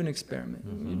 I'm going to do an experiment.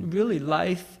 Really,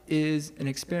 life is an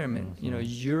experiment.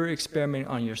 You're experimenting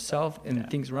on yourself and the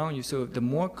things around you. So the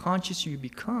more conscious you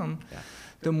become,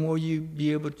 the more you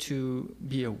be able to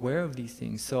be aware of these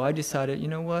things. So I decided, you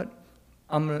know what?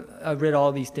 I read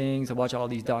all these things. I watch all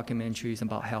these documentaries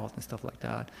about health and stuff like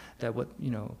that. That what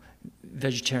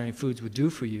vegetarian foods would do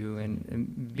for you,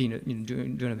 and being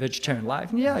doing a vegetarian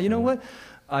life. And yeah, you know what?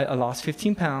 I lost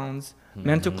 15 pounds.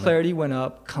 Mental clarity went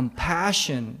up.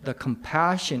 The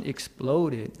compassion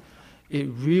exploded. It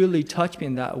really touched me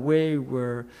in that way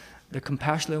where the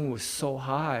compassion level was so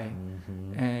high,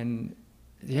 and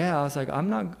yeah, I was like,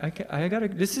 I gotta.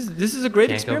 This is a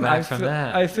great experience.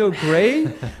 I feel great.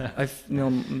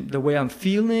 The way I'm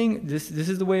feeling. This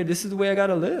is the way I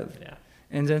gotta live. Yeah.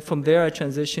 And then from there, I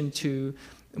transitioned to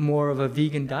more of a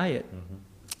vegan diet.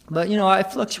 But I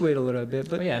fluctuate a little bit.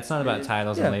 But yeah, it's not about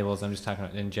titles and labels. I'm just talking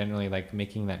about, and generally, like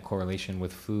making that correlation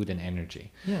with food and energy.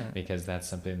 Yeah. Because that's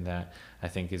something that I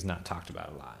think is not talked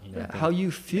about a lot. How you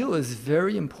feel is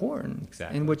very important.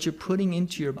 Exactly. And what you're putting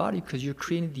into your body, because you're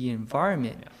creating the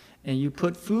environment. Yeah. And you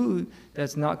put food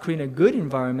that's not creating a good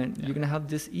environment, you're going to have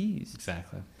dis-ease.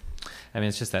 Exactly. I mean,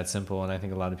 it's just that simple, and I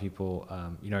think a lot of people,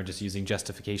 are just using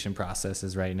justification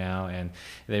processes right now, and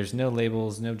there's no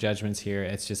labels, no judgments here.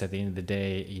 It's just at the end of the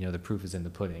day, the proof is in the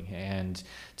pudding. And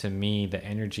to me, the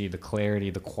energy, the clarity,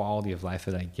 the quality of life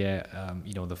that I get,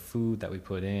 the food that we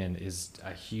put in is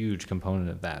a huge component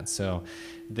of that. So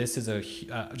this is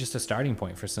just a starting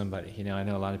point for somebody. I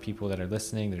know a lot of people that are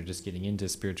listening that are just getting into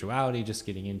spirituality, just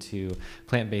getting into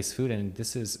plant-based food, and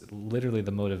this is literally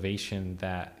the motivation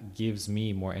that gives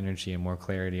me more energy and more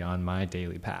clarity on my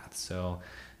daily path. So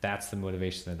that's the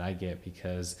motivation that I get,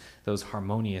 because those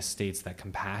harmonious states, that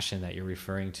compassion that you're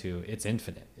referring to, it's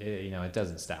infinite. It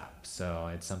doesn't stop.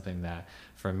 So it's something that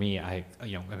for me, I'm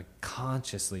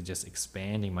consciously just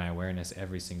expanding my awareness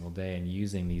every single day and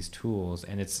using these tools,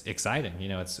 and it's exciting.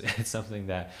 It's something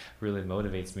that really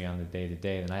motivates me on the day to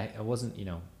day, and I wasn't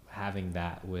having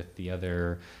that with the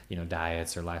other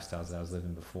diets or lifestyles that I was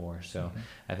living before. So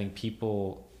I think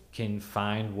people can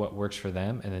find what works for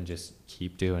them and then just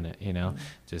keep doing it,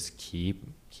 just keep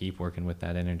working with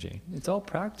that energy. It's all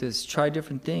practice. Try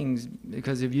different things,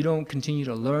 because if you don't continue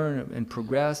to learn and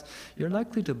progress, you're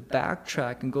likely to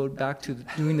backtrack and go back to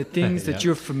doing the things that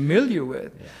you're familiar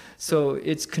with. Yeah. So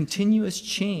it's continuous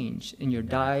change in your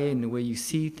diet and the way you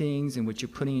see things and what you're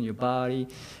putting in your body.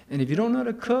 And if you don't know how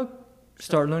to cook,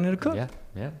 start learning to cook.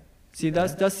 Yeah. See,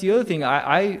 that's the other thing.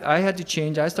 I had to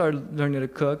change. I started learning to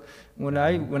cook when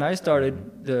I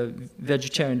started the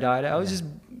vegetarian diet. I was just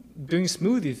doing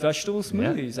smoothies, vegetable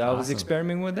smoothies. I was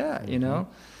experimenting with that,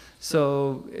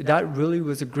 So that really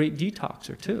was a great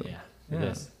detoxer too. Yeah. It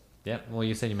is. Yeah. Well,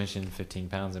 you said you mentioned 15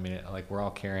 pounds. I mean, we're all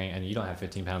carrying, and you don't have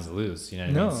 15 pounds to lose. I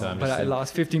mean? So I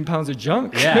lost 15 pounds of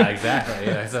junk. Yeah, exactly.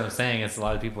 That's what I'm saying. It's a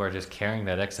lot of people are just carrying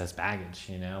that excess baggage,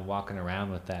 walking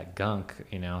around with that gunk,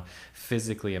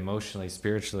 physically, emotionally,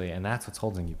 spiritually, and that's what's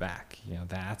holding you back.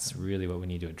 That's really what we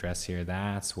need to address here.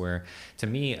 That's where, to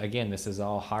me, again, this is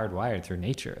all hardwired through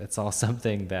nature. It's all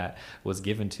something that was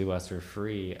given to us for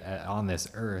free on this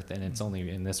earth, and it's only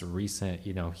in this recent,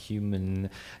 human,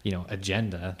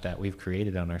 agenda that we've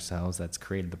created on ourselves that's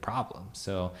created the problem.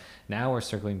 So now we're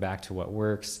circling back to what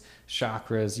works,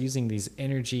 chakras, using these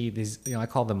energy, these, I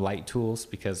call them light tools,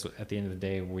 because at the end of the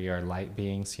day, we are light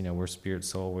beings, we're spirit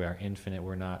soul, we are infinite,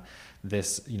 we're not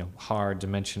this, hard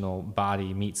dimensional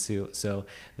body meat suit. So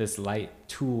this light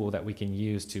tool that we can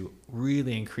use to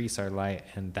really increase our light,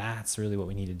 and that's really what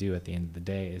we need to do at the end of the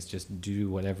day, is just do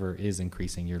whatever is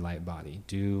increasing your light body.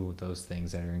 Do those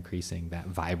things that are increasing that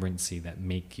vibrancy that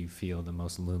make you feel the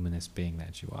most luminous being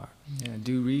that you are. Yeah,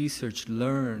 do research,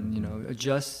 learn,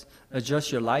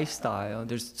 adjust your lifestyle.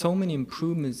 There's so many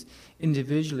improvements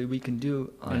individually we can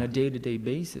do on a day-to-day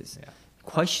basis. Yeah.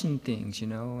 Question things,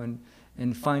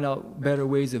 and find out better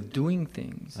ways of doing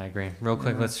things. I agree. Real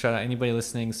quick, let's shout out anybody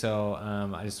listening. So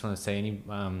I just want to say any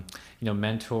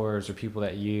mentors or people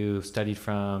that you studied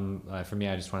from. For me,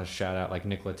 I just want to shout out like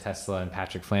Nikola Tesla and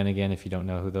Patrick Flanagan. If you don't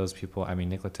know who those people, I mean,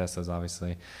 Nikola Tesla is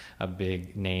obviously a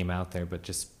big name out there, but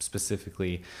just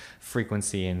specifically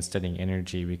frequency and studying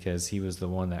energy, because he was the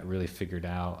one that really figured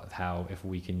out how if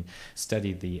we can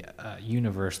study the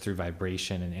universe through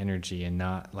vibration and energy and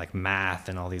not like math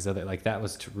and all these other, like that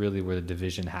was really where the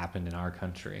division happened in our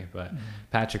country. But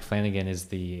Patrick Flanagan is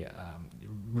the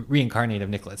reincarnate of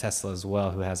Nikola Tesla as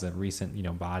well, who has a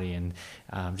recent body and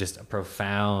just a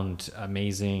profound,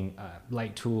 amazing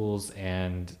light tools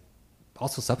and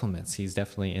also supplements. He's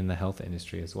definitely in the health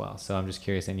industry as well. So I'm just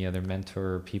curious, any other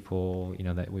mentor people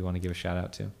that we want to give a shout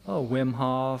out to? Wim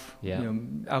Hof,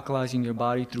 alkalizing your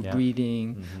body through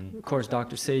breathing. Of course,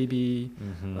 Dr. Sebi,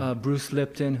 Bruce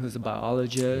Lipton, who's a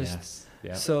biologist.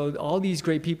 Yeah. So all these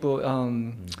great people,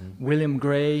 William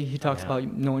Gray, he talks about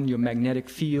knowing your magnetic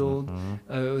field.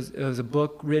 It was a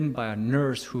book written by a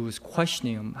nurse who was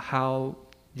questioning him, how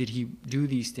did he do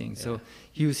these things? So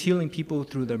he was healing people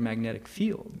through their magnetic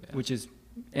field, which is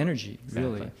energy,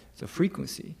 really. It's a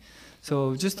frequency.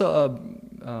 So just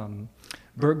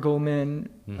Bert Goldman,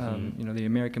 the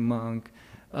American monk.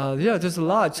 There's a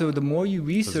lot. So the more you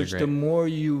research, the more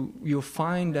you'll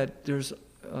find that there's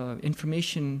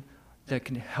information that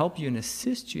can help you and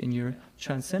assist you in your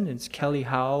transcendence. Kelly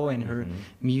Howe and her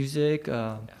music,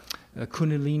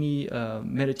 Kundalini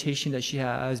meditation that she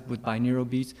has with binaural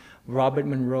beats. Robert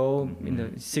Monroe in the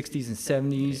 60s and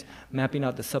 70s, mapping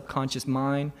out the subconscious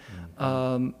mind.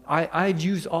 I've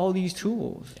used all these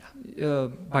tools,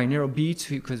 binaural beats,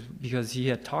 because he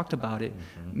had talked about it,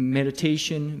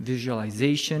 meditation,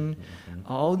 visualization,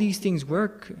 all these things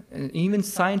work, even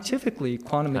scientifically,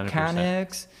 quantum 100%.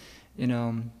 mechanics, the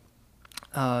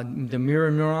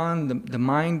mirror neuron, the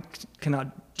mind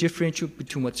cannot differentiate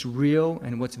between what's real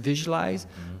and what's visualized.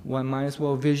 One might as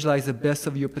well visualize the best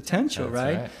of your potential,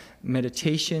 right?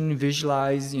 Meditation,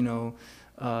 visualize,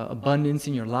 abundance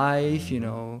in your life,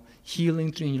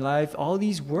 healing through your life. All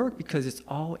these work because it's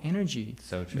all energy.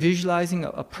 So true. Visualizing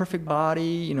a perfect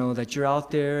body, that you're out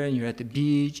there and you're at the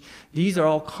beach. These are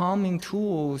all calming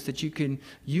tools that you can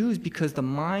use because the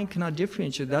mind cannot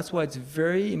differentiate. That's why it's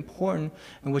very important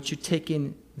in what you take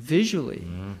in visually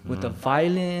with the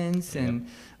violence and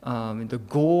the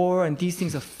gore, and these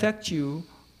things affect you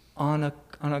on a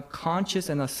conscious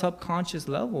and a subconscious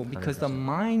level because 100%. The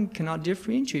mind cannot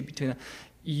differentiate between that.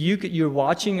 You're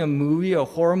watching a movie, a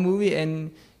horror movie,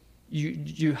 and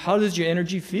you how does your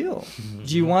energy feel?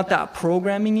 Do you want that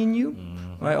programming in you,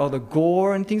 right? Or the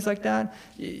gore and things like that.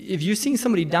 If you're seeing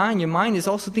somebody dying, your mind is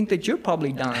also think that you're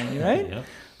probably dying, right?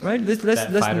 Right? Let's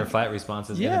fight or flight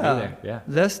response is going to be there. Yeah.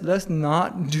 Let's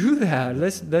not do that.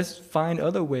 Let's find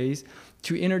other ways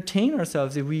to entertain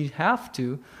ourselves if we have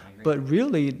to. But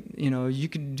really, you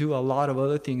can do a lot of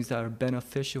other things that are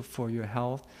beneficial for your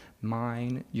health,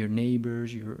 mind, your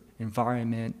neighbors, your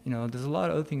environment. There's a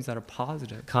lot of other things that are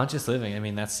positive. Conscious living. I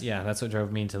mean, that's what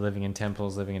drove me into living in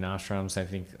temples, living in ashrams. I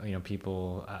think,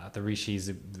 people, the rishis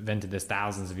invented this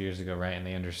thousands of years ago, right? And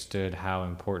they understood how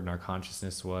important our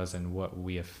consciousness was and what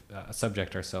we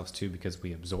subject ourselves to because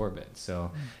we absorb it. So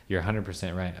you're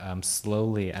 100% right.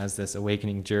 Slowly, as this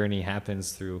awakening journey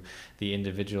happens through the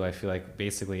individual, I feel like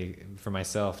basically for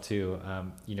myself too,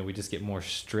 we just get more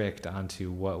strict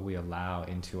onto what we allow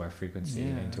into our frequency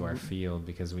and into our field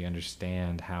because we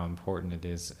understand how important it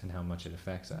is and how much it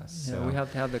affects us. Yeah, so we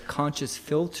have to have the conscious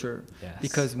filter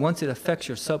because once it affects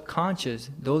your subconscious,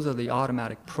 those are the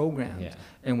automatic programs. Yeah.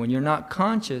 And when you're not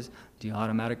conscious, the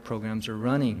automatic programs are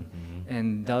running.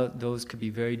 And those could be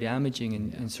very damaging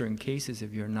in certain cases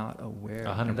if you're not aware.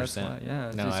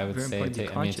 100%. No, I would say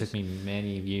it took me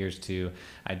many years to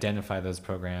identify those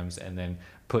programs and then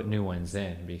put new ones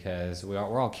in because we're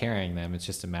all carrying them. It's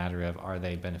just a matter of, are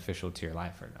they beneficial to your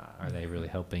life or not? Are they really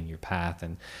helping your path?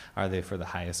 And are they for the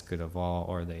highest good of all?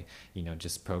 Or are they,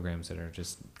 just programs that are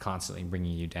just constantly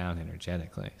bringing you down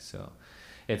energetically? So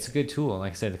it's a good tool,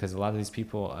 like I said, because a lot of these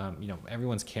people,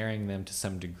 everyone's carrying them to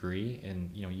some degree and,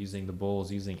 using the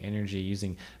bowls, using energy,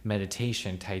 using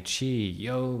meditation, Tai Chi,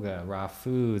 yoga, raw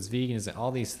foods, veganism,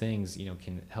 all these things,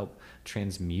 can help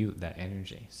transmute that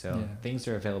energy. So things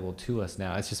are available to us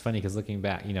now. It's just funny because looking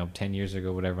back, 10 years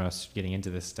ago, whatever, when I was getting into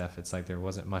this stuff, it's like there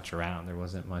wasn't much around. There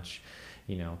wasn't much,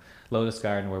 Lotus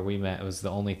Garden where we met was the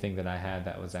only thing that I had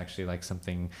that was actually like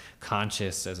something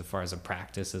conscious as far as a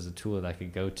practice, as a tool that I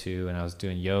could go to. And I was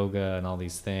doing yoga and all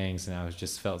these things, and I was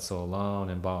just felt so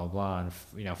alone and blah, blah, blah.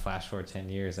 And, flash forward 10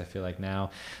 years, I feel like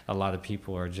now a lot of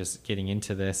people are just getting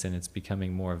into this and it's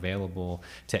becoming more available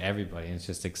to everybody. And it's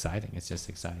just exciting. It's just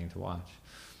exciting to watch.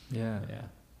 Yeah.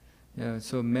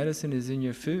 So medicine is in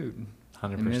your food.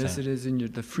 100%. And medicine is in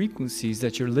the frequencies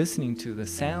that you're listening to, the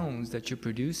sounds that you're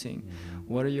producing.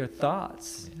 What are your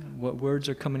thoughts? What words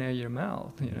are coming out of your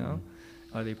mouth?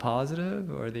 Are they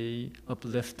positive or are they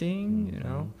uplifting?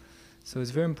 So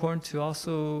it's very important to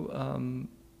also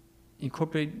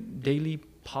incorporate daily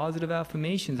positive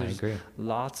affirmations. There's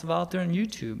lots of out there on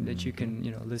YouTube that you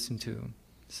can listen to.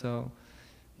 So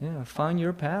find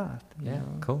your path.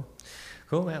 Cool.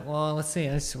 Cool, man. Well, let's see.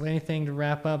 Anything to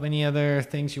wrap up? Any other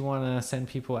things you want to send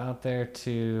people out there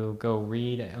to go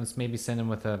read? Let's maybe send them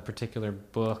with a particular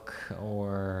book,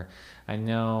 or I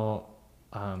know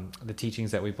the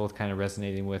teachings that we both kind of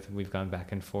resonating with. We've gone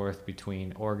back and forth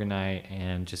between orgonite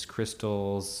and just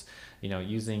crystals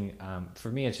using, for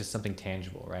me, it's just something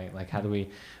tangible, right? Like, how do we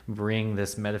bring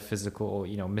this metaphysical,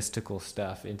 mystical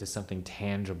stuff into something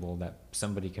tangible that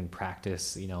somebody can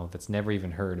practice, that's never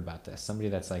even heard about this, somebody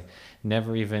that's like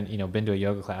never even, been to a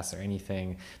yoga class or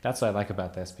anything. That's what I like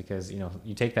about this, because,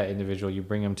 you take that individual, you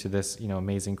bring them to this,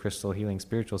 amazing Crystal Healing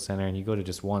Spiritual Center, and you go to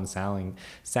just one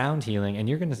sound healing, and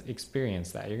you're going to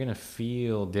experience that. You're going to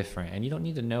feel different, and you don't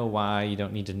need to know why. You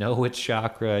don't need to know which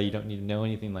chakra. You don't need to know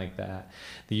anything like that.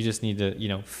 You just need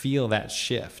to, feel that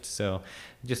shift. So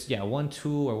just, one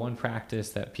tool or one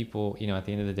practice that people, at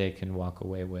the end of the day can walk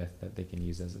away with, that they can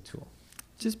use as a tool.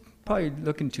 Just probably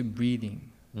look into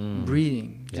breathing.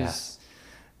 Breathing. Yes.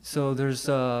 So there's,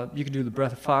 you can do the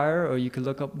breath of fire, or you can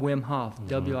look up Wim Hof,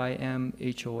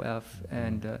 W-I-M-H-O-F,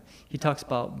 and he talks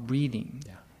about breathing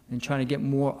and trying to get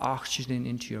more oxygen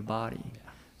into your body. Yeah.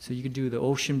 So you can do the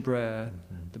ocean breath,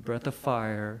 the breath of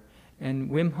fire, and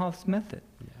Wim Hof's method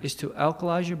is to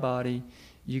alkalize your body.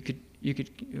 You could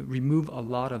remove a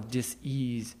lot of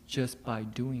dis-ease just by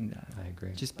doing that. I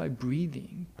agree. Just by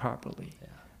breathing properly. Yeah.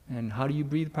 And how do you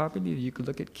breathe properly? You could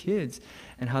look at kids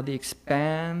and how they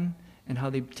expand and how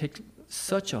they take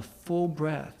such a full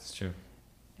breath. It's true.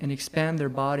 And expand their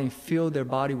body and fill their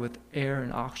body with air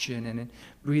and oxygen, and then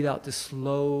breathe out the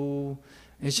slow.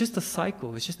 It's just a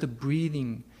cycle. It's just a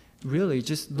breathing. Really,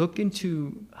 just look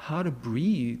into how to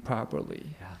breathe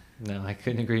properly. Yeah. No, I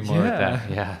couldn't agree more with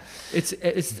that. Yeah.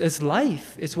 It's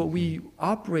life. It's what we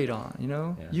operate on,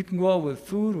 Yeah. You can go out with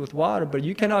food, with water, but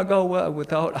you cannot go well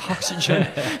without oxygen.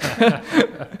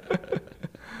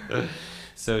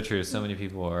 So true. So many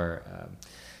people are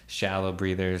shallow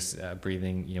breathers,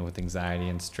 breathing, with anxiety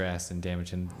and stress and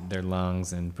damaging their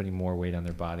lungs and putting more weight on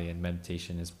their body. And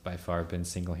meditation has by far been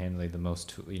single-handedly the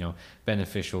most,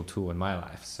 beneficial tool in my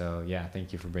life. So yeah,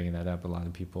 thank you for bringing that up. A lot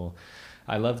of people,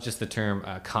 I love just the term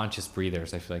conscious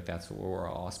breathers. I feel like that's what we're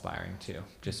all aspiring to.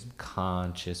 Just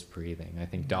conscious breathing. I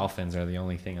think dolphins are the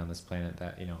only thing on this planet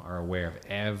that, are aware of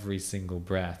every single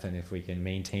breath. And if we can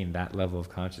maintain that level of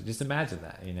consciousness, just imagine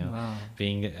that, Wow.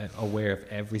 being aware of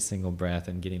every single breath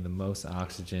and getting the most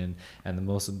oxygen and the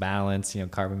most balance,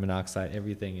 carbon monoxide,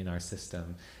 everything in our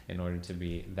system in order to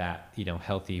be that,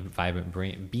 healthy,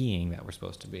 vibrant being that we're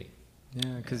supposed to be.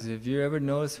 Yeah, because if you ever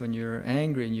notice when you're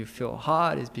angry and you feel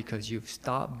hot, it's because you've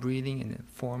stopped breathing in a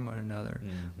form or another.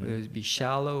 Whether it be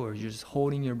shallow or you're just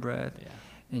holding your breath,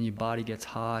 and your body gets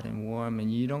hot and warm,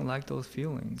 and you don't like those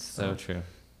feelings. So true.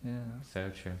 Yeah. So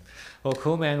true. Well,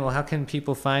 cool, man. Well, how can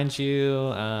people find you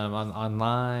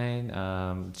online?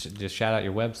 Just shout out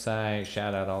your website,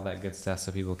 shout out all that good stuff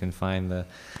so people can find the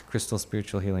Crystal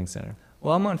Spiritual Healing Center.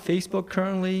 Well, I'm on Facebook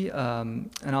currently, and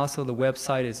also the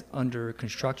website is under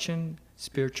construction,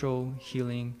 Spiritual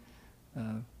Healing.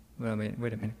 Wait a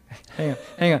minute.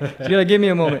 Hang on. You gotta give me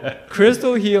a moment.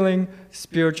 Crystal Healing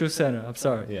Spiritual Center. I'm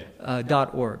sorry.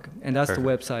 .org, and that's Perfect.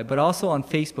 The website. But also on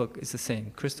Facebook, it's the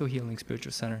same. Crystal Healing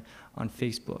Spiritual Center on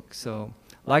Facebook. So,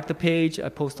 like the page, I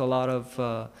post a lot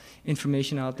of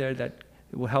information out there that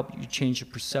will help you change your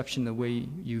perception, the way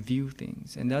you view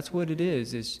things. And that's what it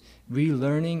is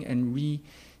relearning and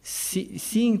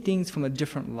seeing things from a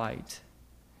different light.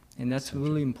 And that's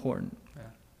really important. Yeah.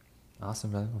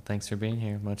 Awesome, brother. Well, thanks for being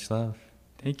here. Much love.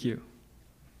 Thank you.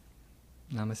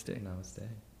 Namaste. Namaste.